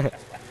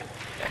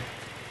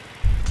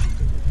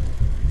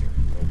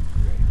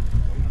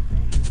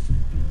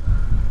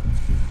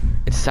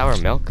 It's sour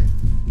milk.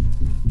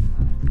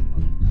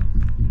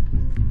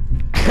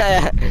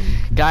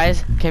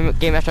 Guys,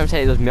 game after I'm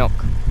saying it was milk.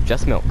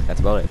 Just milk, that's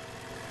about it.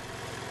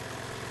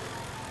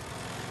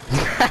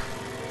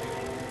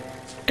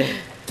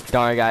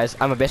 Don't worry guys,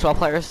 I'm a baseball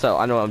player, so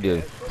I know what I'm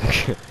doing. My name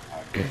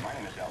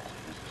is Ellison.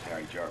 This is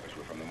Harry Jarvis.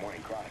 We're from the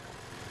Morning Chronicle.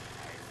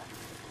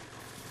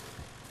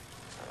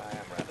 I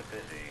am rather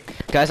busy.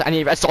 Guys, I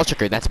need a red salt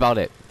shaker, that's about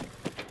it.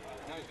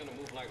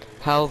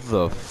 How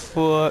the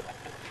fuck?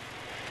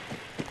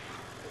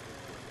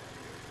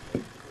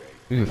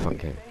 You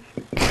fucking.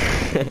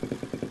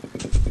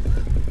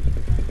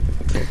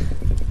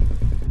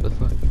 What the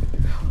fuck?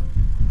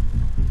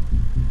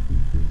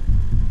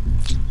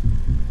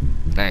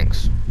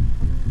 Thanks.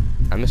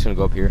 I'm just gonna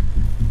go up here.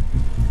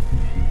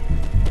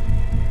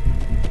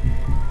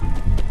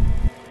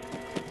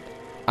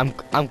 I'm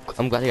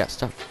glad I got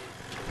stuck.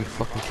 You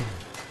fucking kidding me.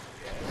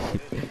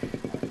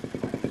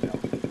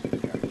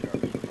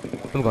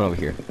 I'm going over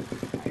here.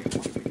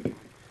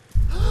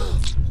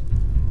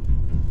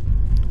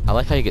 I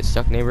like how you get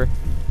stuck, neighbor.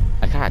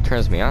 That kinda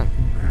turns me on.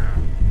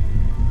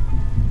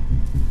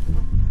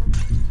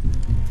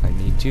 I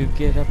need to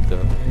get up the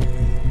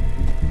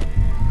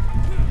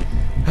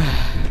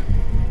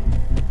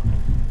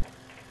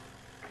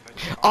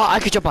Oh, I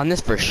could jump on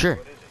this for sure.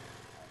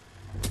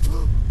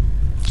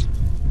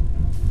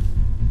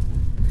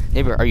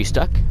 Neighbor, are you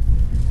stuck?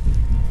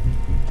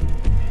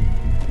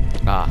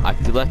 I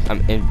feel like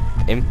I'm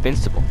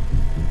invincible.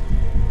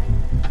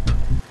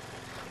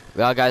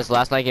 Well, guys,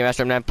 last night Game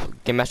Master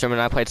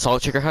and I played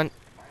Salt Chicker Hunt,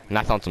 and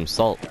I found some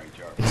salt.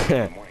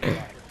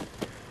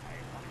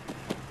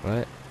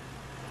 What?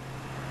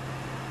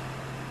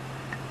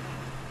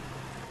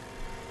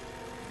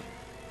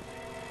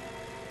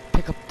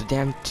 Pick up the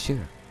damn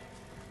tuna.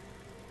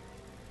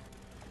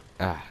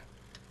 Ah.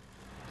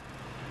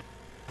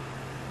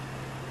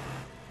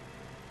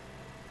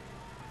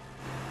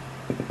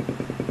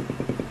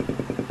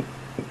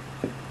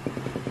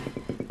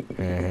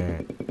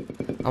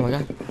 Oh my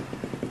god.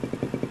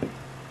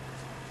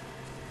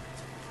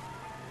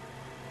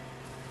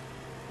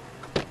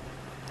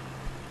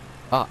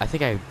 Oh, I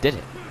think I did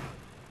it.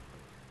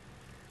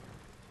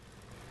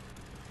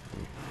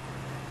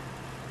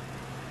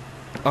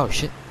 Oh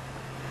shit.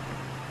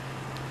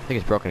 I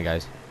think it's broken,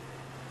 guys.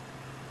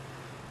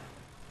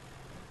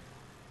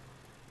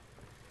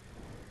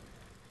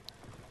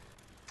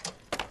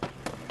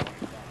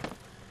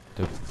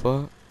 The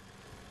fuck?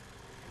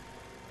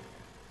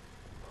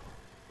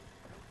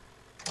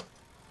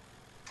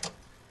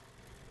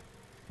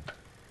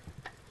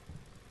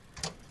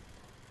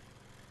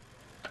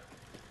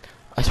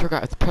 I swear to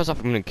God, if the press off,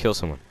 I'm gonna kill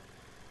someone.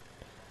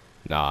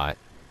 Not.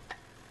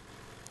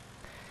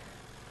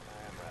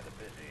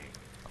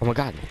 Oh my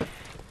god.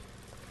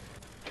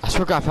 I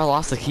swear to God, if I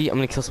lost the key, I'm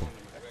gonna kill someone.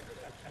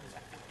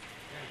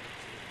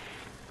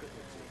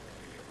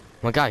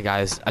 Oh my god,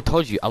 guys, I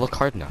told you, I look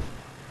hard enough.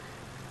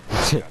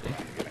 Getting a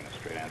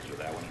straight answer to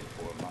that one in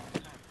 4 months.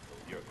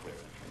 You're clear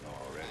from know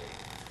already.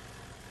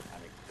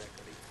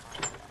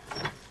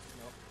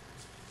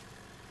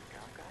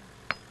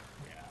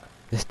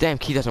 This damn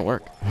key doesn't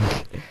work.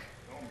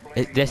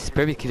 This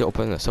baby key to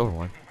open the silver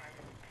one.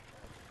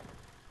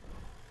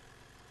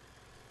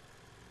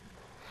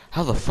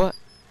 How the fuck?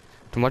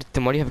 Then why do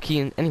you have a key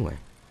in anyway?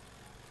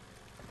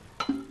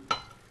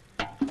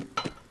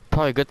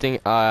 Probably a good thing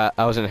I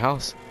was in the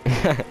house.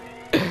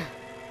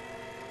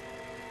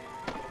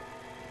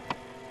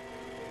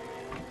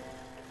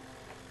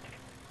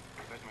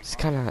 It's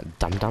kind of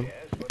dumb.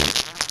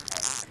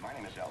 My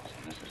name is Elson.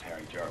 This is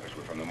Harry Jarvis.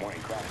 We're from the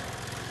Morning Chronicle.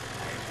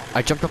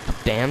 I jumped up the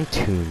damn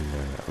tune.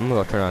 I'm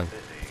gonna go turn on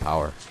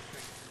power.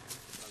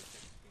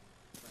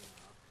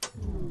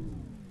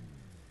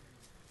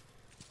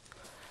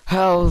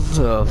 How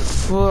the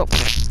fuck?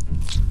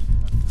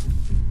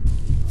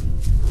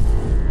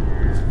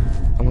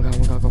 Oh my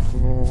god, go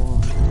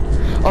for.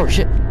 Oh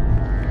shit.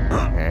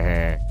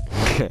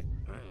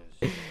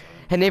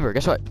 Hey neighbor,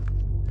 guess what?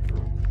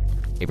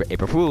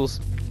 April Fools.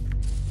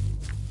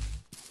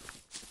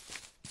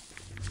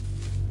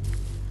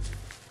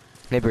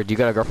 Neighbor, do you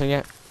got a girlfriend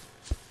yet?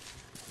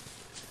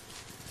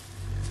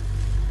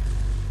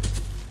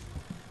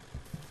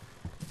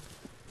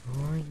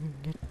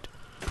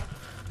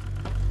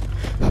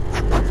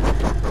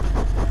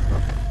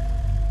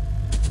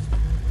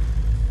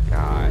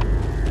 God.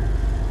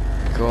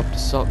 Go up the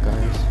salt,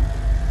 guys.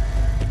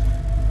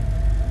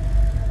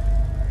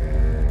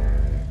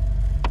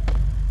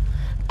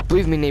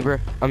 Believe me, neighbor,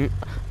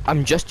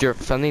 I'm just your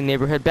friendly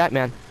neighborhood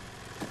Batman.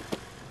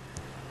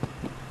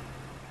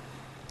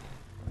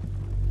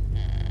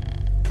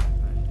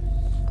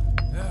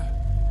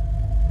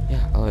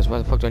 Yeah, otherwise why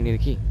the fuck do I need a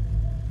key?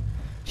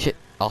 Shit,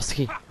 I lost the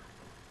key.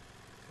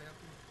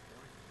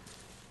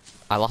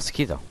 I lost the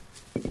key though.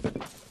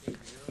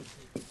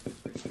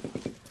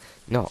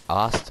 No, I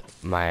lost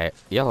my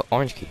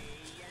orange key.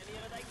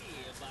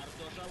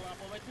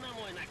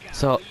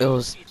 So it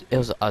was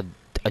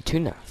a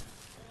tuna.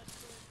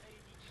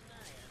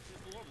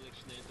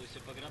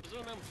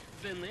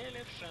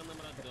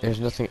 There's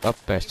nothing up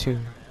there too.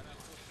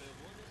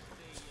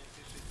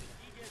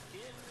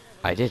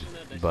 I did,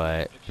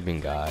 but I mean,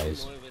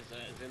 guys.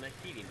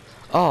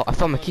 Oh, I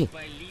found my key.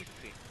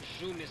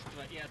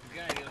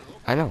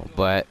 I know,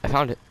 but I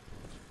found it.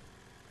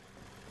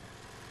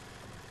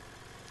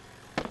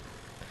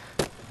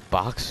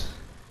 Box.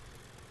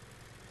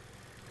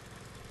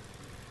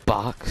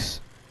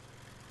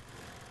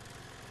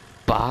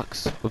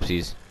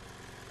 Whoopsies.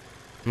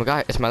 Oh my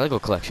god, it's my Lego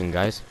collection,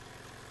 guys.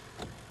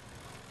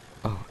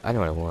 Oh, I know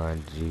what I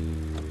want to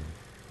do.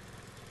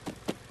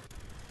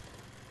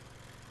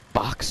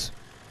 Box.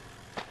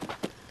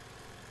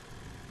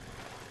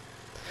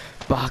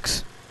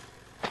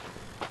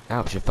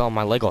 Ouch, it fell on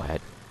my Lego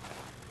head.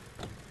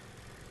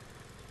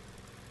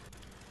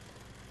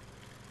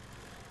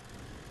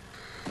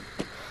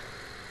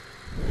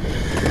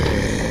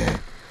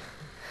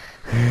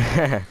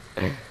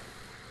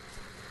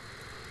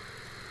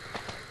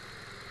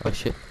 Oh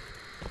shit.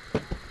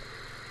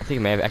 I think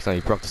I may have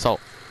accidentally broke the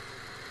salt.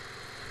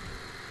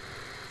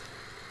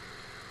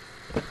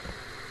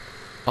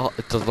 Oh,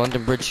 the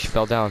London Bridge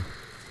fell down.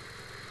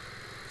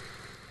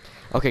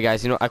 Okay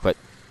guys, you know what? I quit.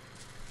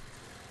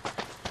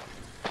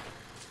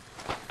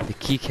 The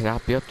key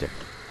cannot be up there.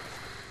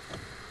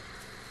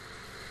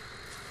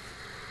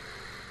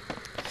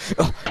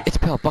 Oh, it's a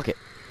pail, bucket.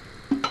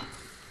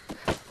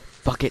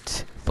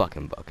 Buckets.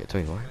 Fucking buckets.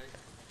 Wait, what?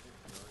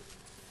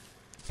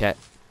 Yeah.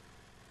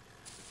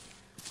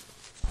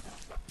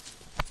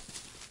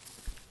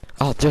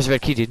 Oh, there's a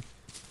red key, dude.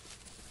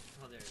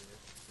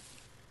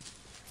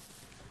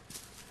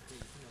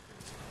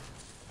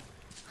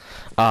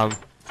 Um.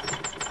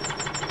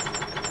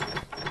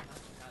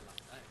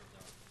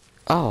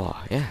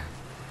 Oh, yeah.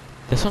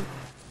 This one?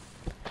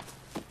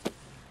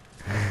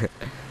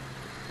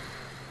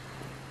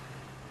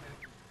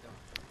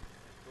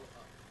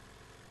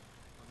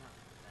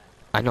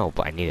 I know,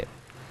 but I need it.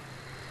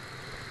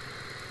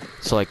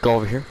 So, like, go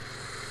over here.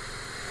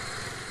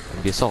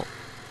 And be assault.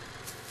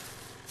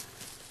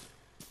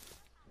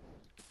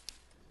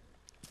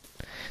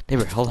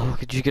 Neighbor, how the hell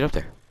could you get up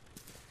there?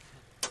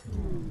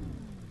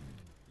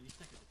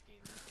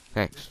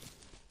 Thanks.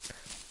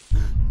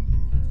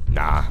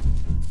 Nah.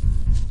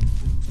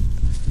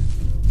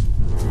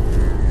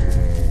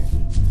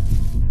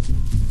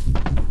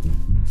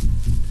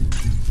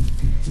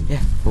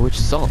 Yeah, but which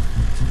salt?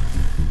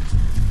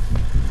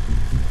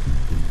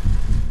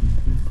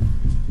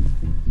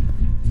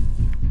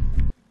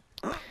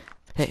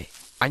 Hey,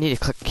 I need to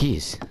click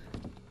keys.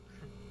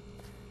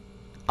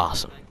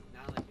 Awesome.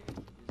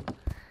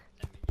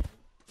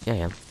 Yeah,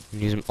 yeah.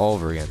 Use them all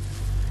over again.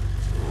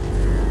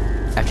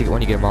 After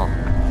when you get them all.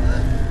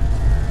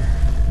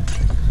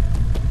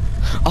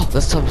 Oh,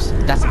 that's some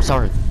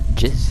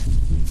jizz.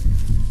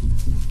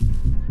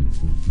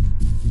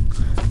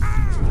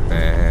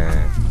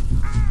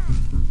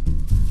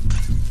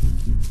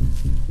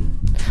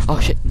 Oh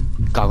shit!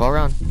 Gotta go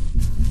around.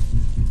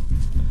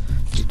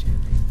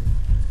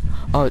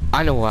 Oh,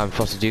 I know what I'm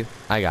supposed to do.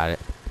 I got it.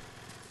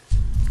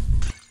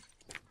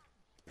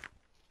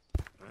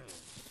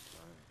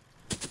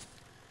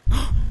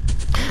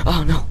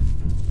 Oh no!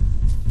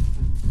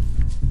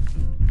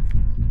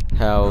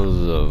 How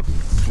the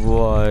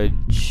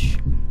fudge?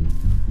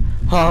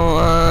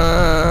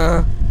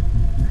 Oh,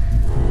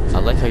 I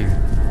like how you.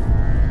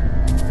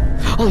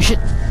 Holy shit!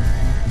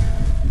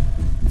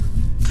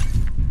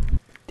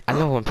 I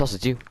know what I'm supposed to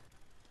do.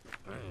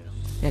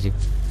 Yeah, dude.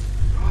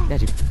 Yeah,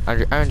 dude.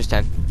 I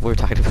understand what we're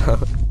talking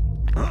about.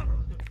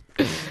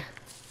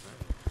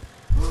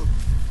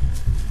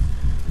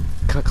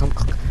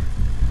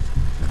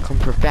 Come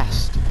for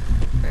fast.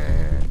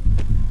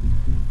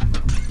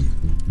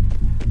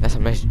 That's a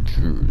message.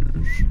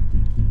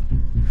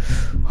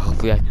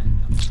 Hopefully I.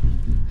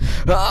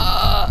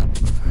 Ah!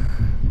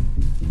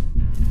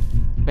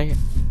 Dang it.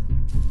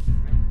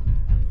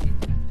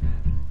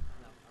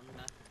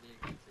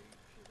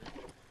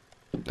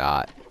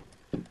 Not.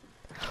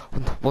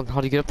 Well,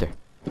 how do you get up there?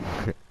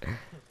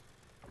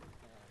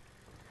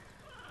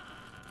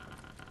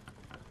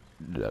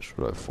 That's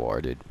what I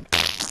farted.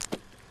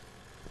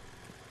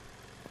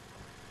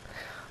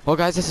 Well,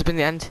 guys, this has been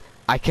the end.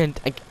 I can't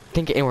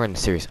get anywhere in the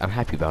series. I'm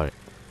happy about it.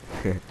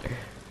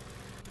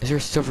 Is there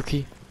a silver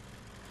key?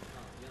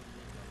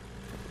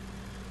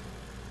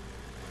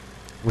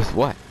 With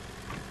what?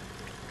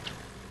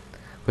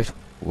 With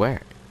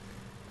where?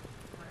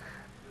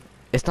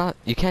 It's not.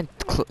 You can't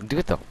do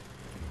it though.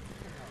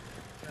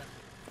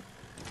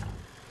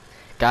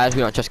 Guys,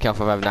 we don't trust Cal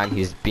 559.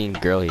 He's being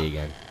girly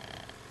again.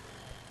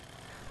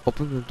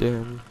 Open the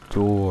damn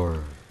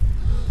door.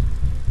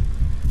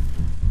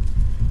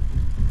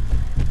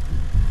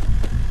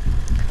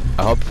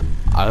 I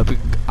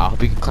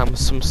hope you can climb with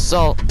some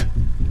salt.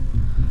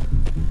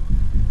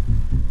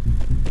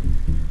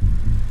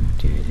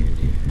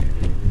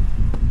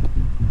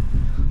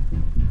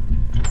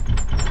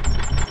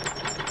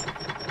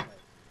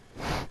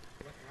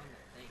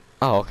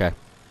 Oh, okay.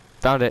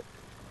 Found it.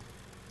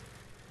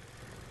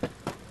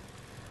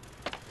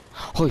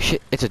 Holy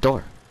shit, it's a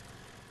door.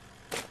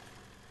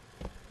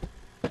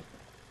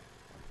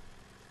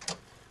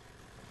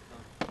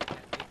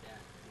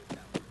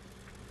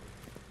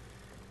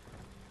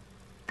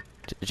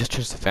 It just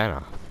turns the fan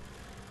off.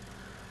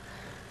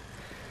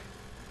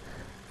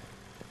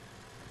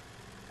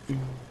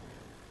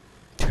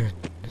 Turn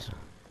this on.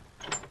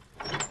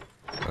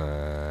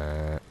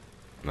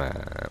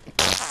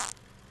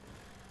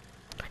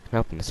 Can I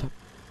open this up?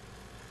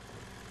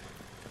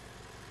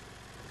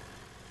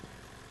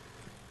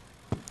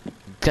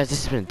 Guys,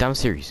 this has been a dumb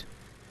series.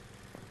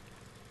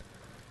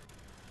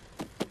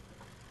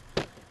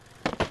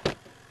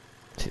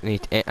 I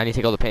need to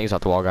take all the paintings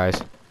off the wall,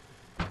 guys.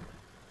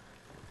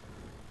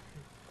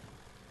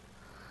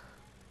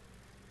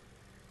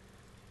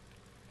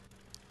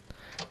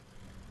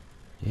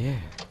 Yeah.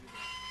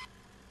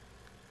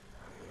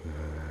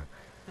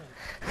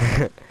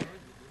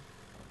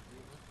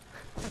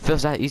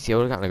 Feels that easy, I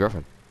would've gotten a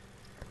girlfriend.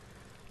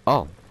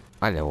 Oh,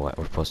 I know what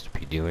we're supposed to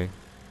be doing.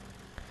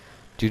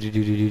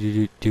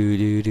 It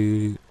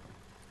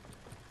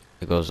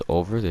goes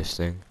over this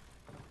thing.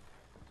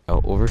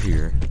 Out over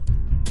here.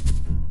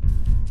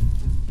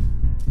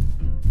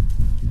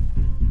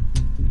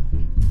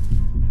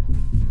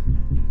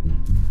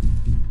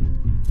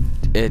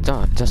 It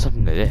does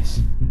something to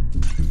this.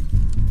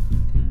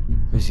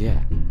 Where's he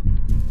at?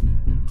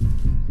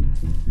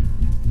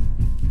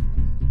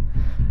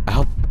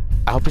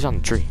 hope he's on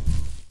the tree.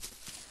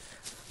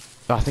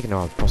 Oh, I think I know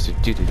what I'm supposed to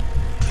do, dude.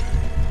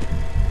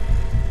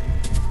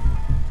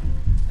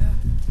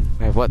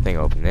 I have what thing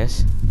open?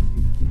 This?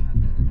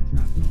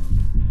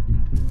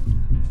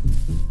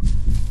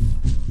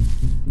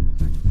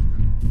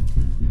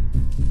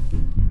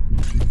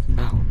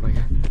 Oh my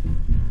god.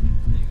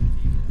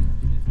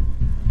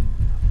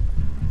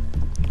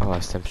 Oh, I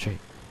stepped straight.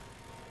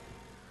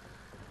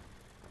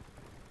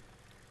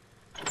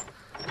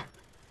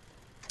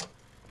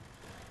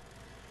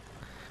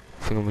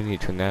 I think we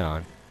need to turn that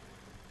on.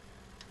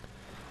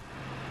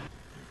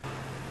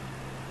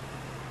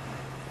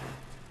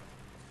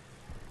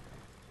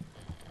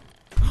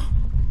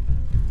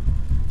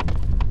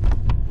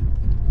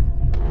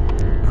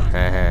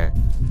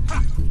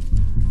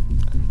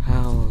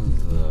 How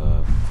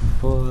the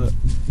fuck?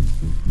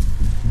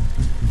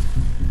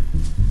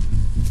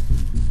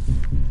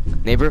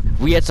 Neighbor,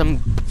 we had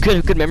some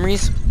good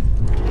memories.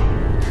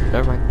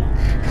 Never mind.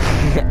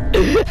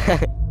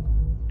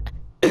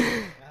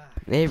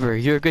 Neighbor,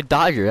 you're a good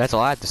dodger. That's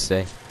all I have to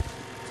say.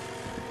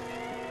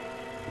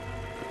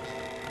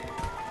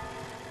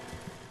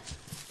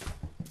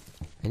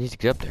 I need to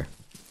get up there.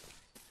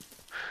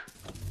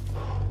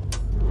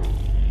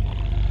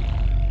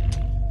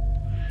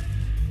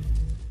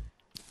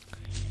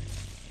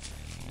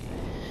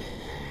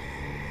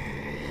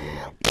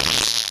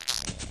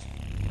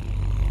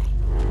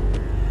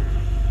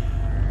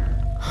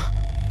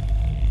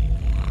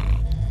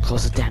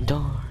 Close the damn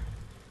door.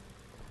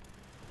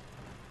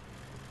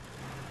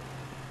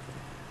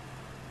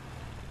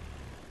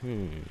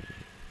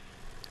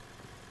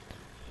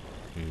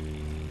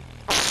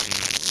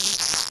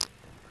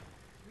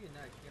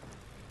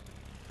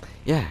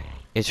 Yeah,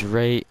 it's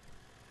right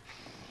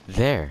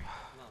there.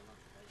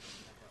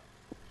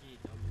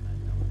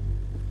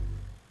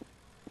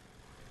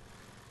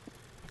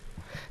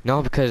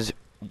 No, because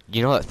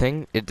you know that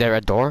thing? There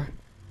a door,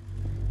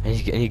 and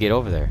you get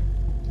over there.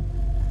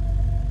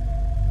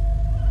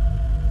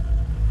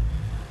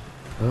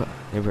 Oh,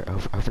 neighbor, I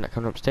hope you're not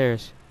coming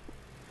upstairs.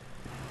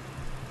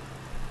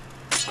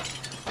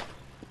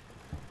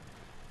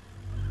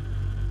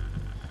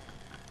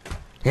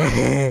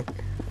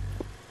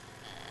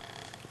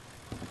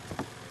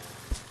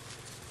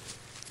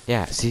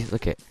 Yeah, see,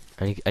 look it.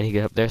 I need to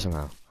get up there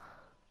somehow.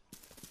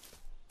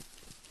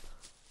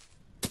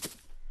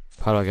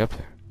 How do I get up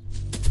there?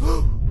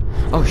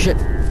 Oh shit!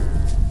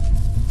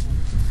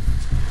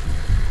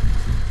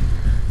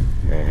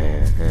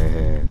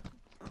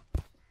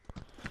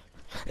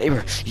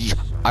 Neighbor,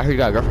 I heard you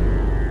got a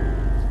girlfriend.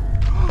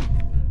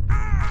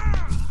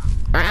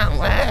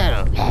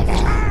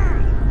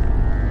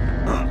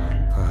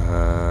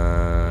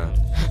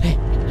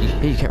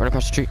 Hey, you can't run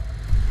across the street.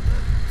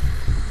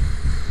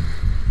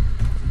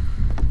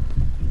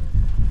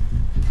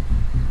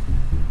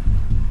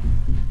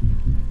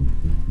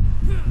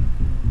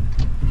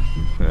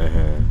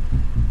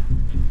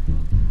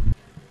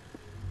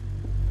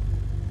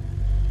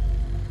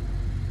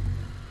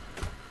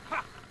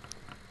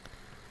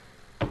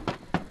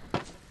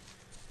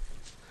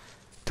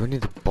 Do I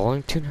need the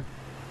bowling tuner?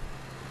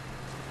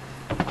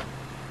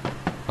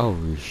 Oh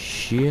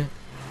shit.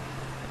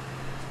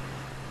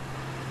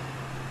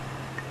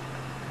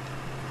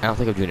 I don't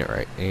think I'm doing it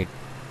right. I need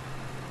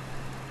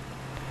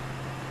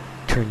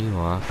to turn you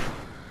off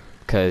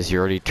because you're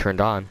already turned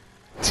on.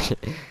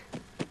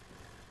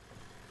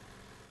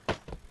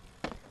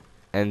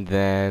 And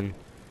then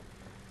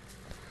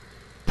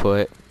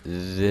put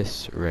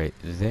this right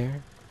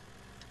there.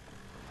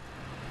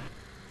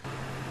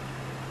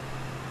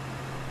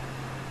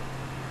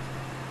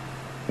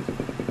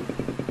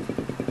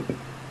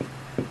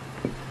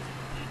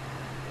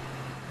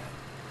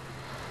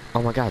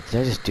 Oh my god,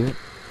 did I just do it?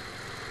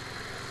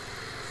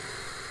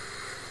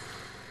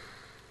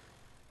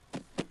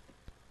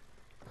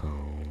 Oh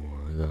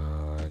my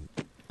god.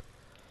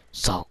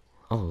 Salt.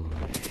 Oh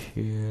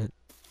shit.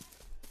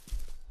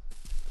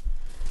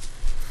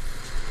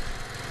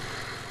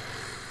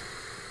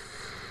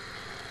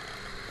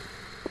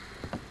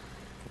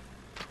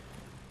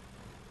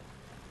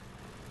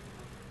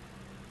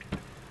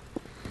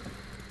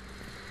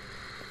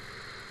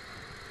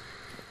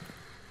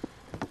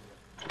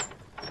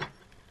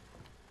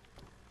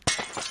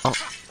 Oh.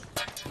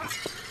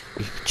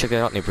 Check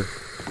that out, neighbor.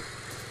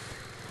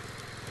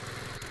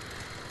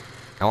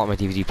 I want my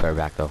DVD player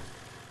back, though.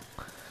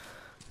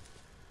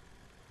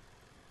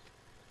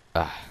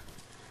 Ah.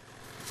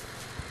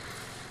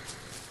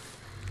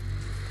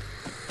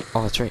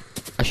 Oh, that's right.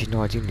 Actually,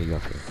 no, I do need you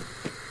up here.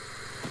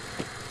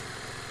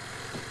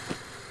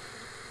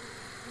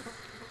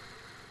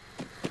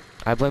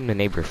 I blame the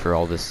neighbor for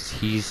all this.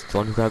 He's the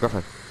one who got a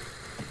girlfriend.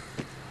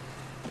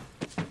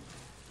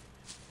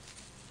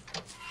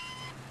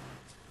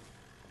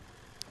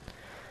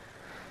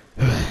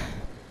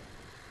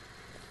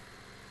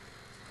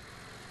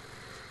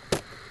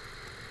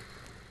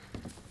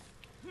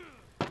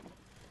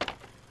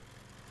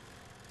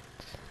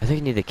 I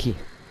think I need the key.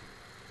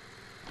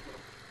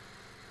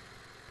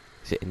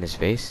 Is it in his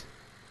face?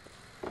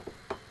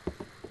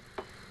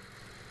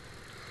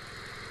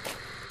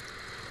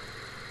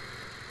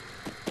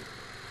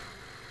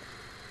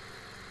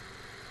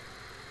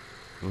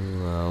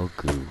 Oh,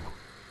 goo.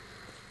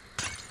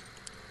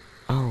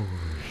 Oh,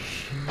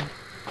 shit.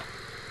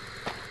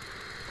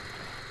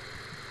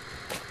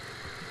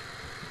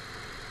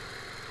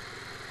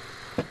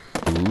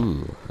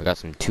 Ooh, I got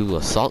some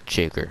Tula salt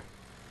shaker.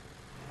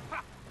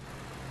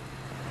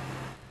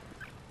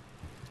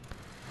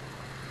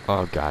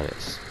 Oh, got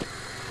it.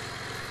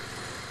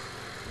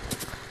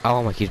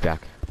 Oh, my key's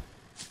back.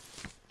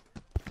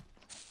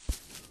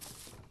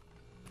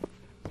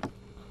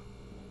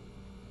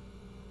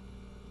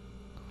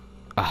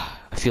 Ah,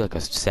 I feel like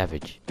a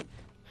savage.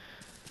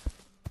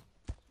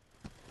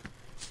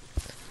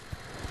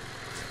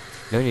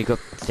 No need to go up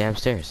the damn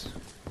stairs.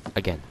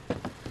 Again.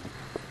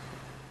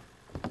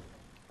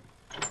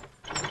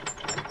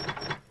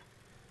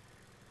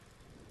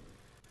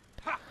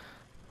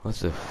 What's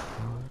the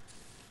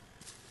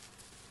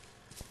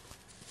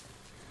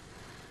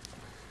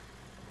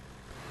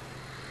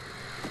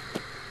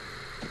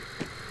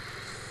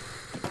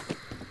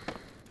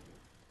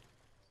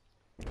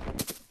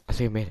I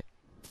think I made it.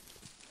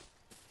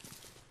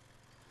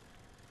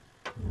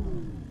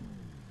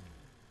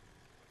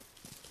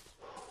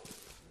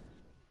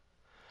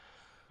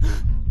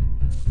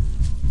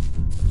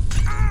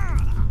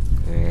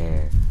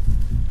 Yeah.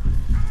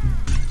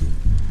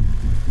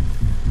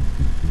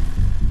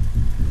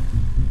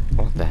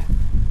 I want that.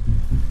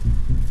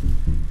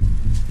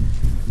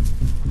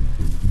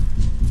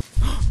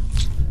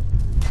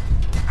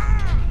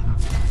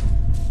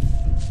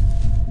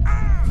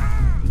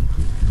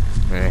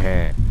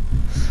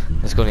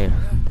 Let's go in here.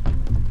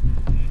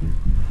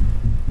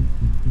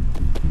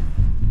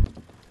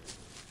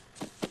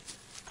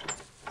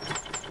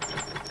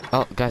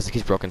 Oh, guys, the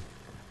key's broken.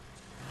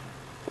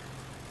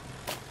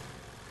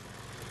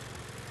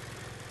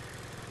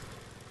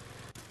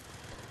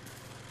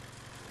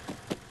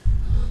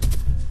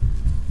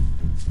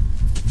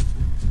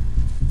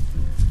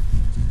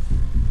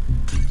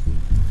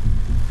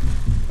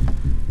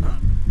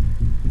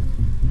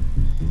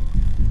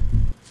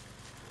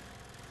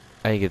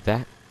 I didn't get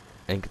that.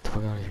 I didn't get the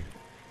fuck out of here.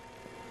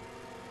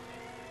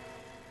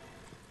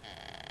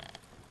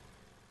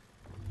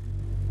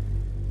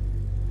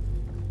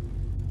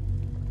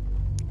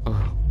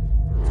 Oh.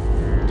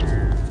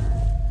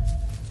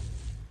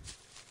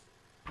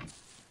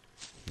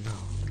 No.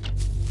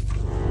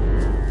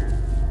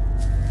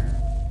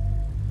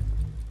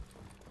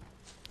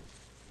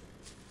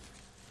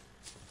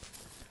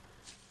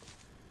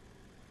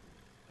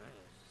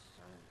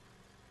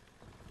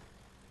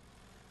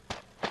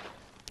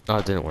 Oh,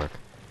 it didn't work.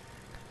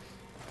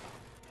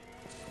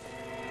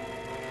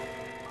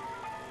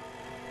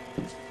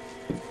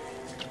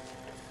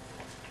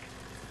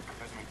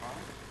 Professor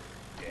McFarland?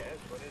 Yes,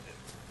 what is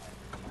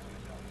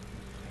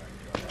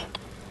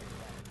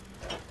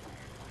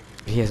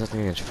it? He has nothing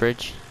in his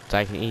fridge that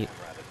I can eat.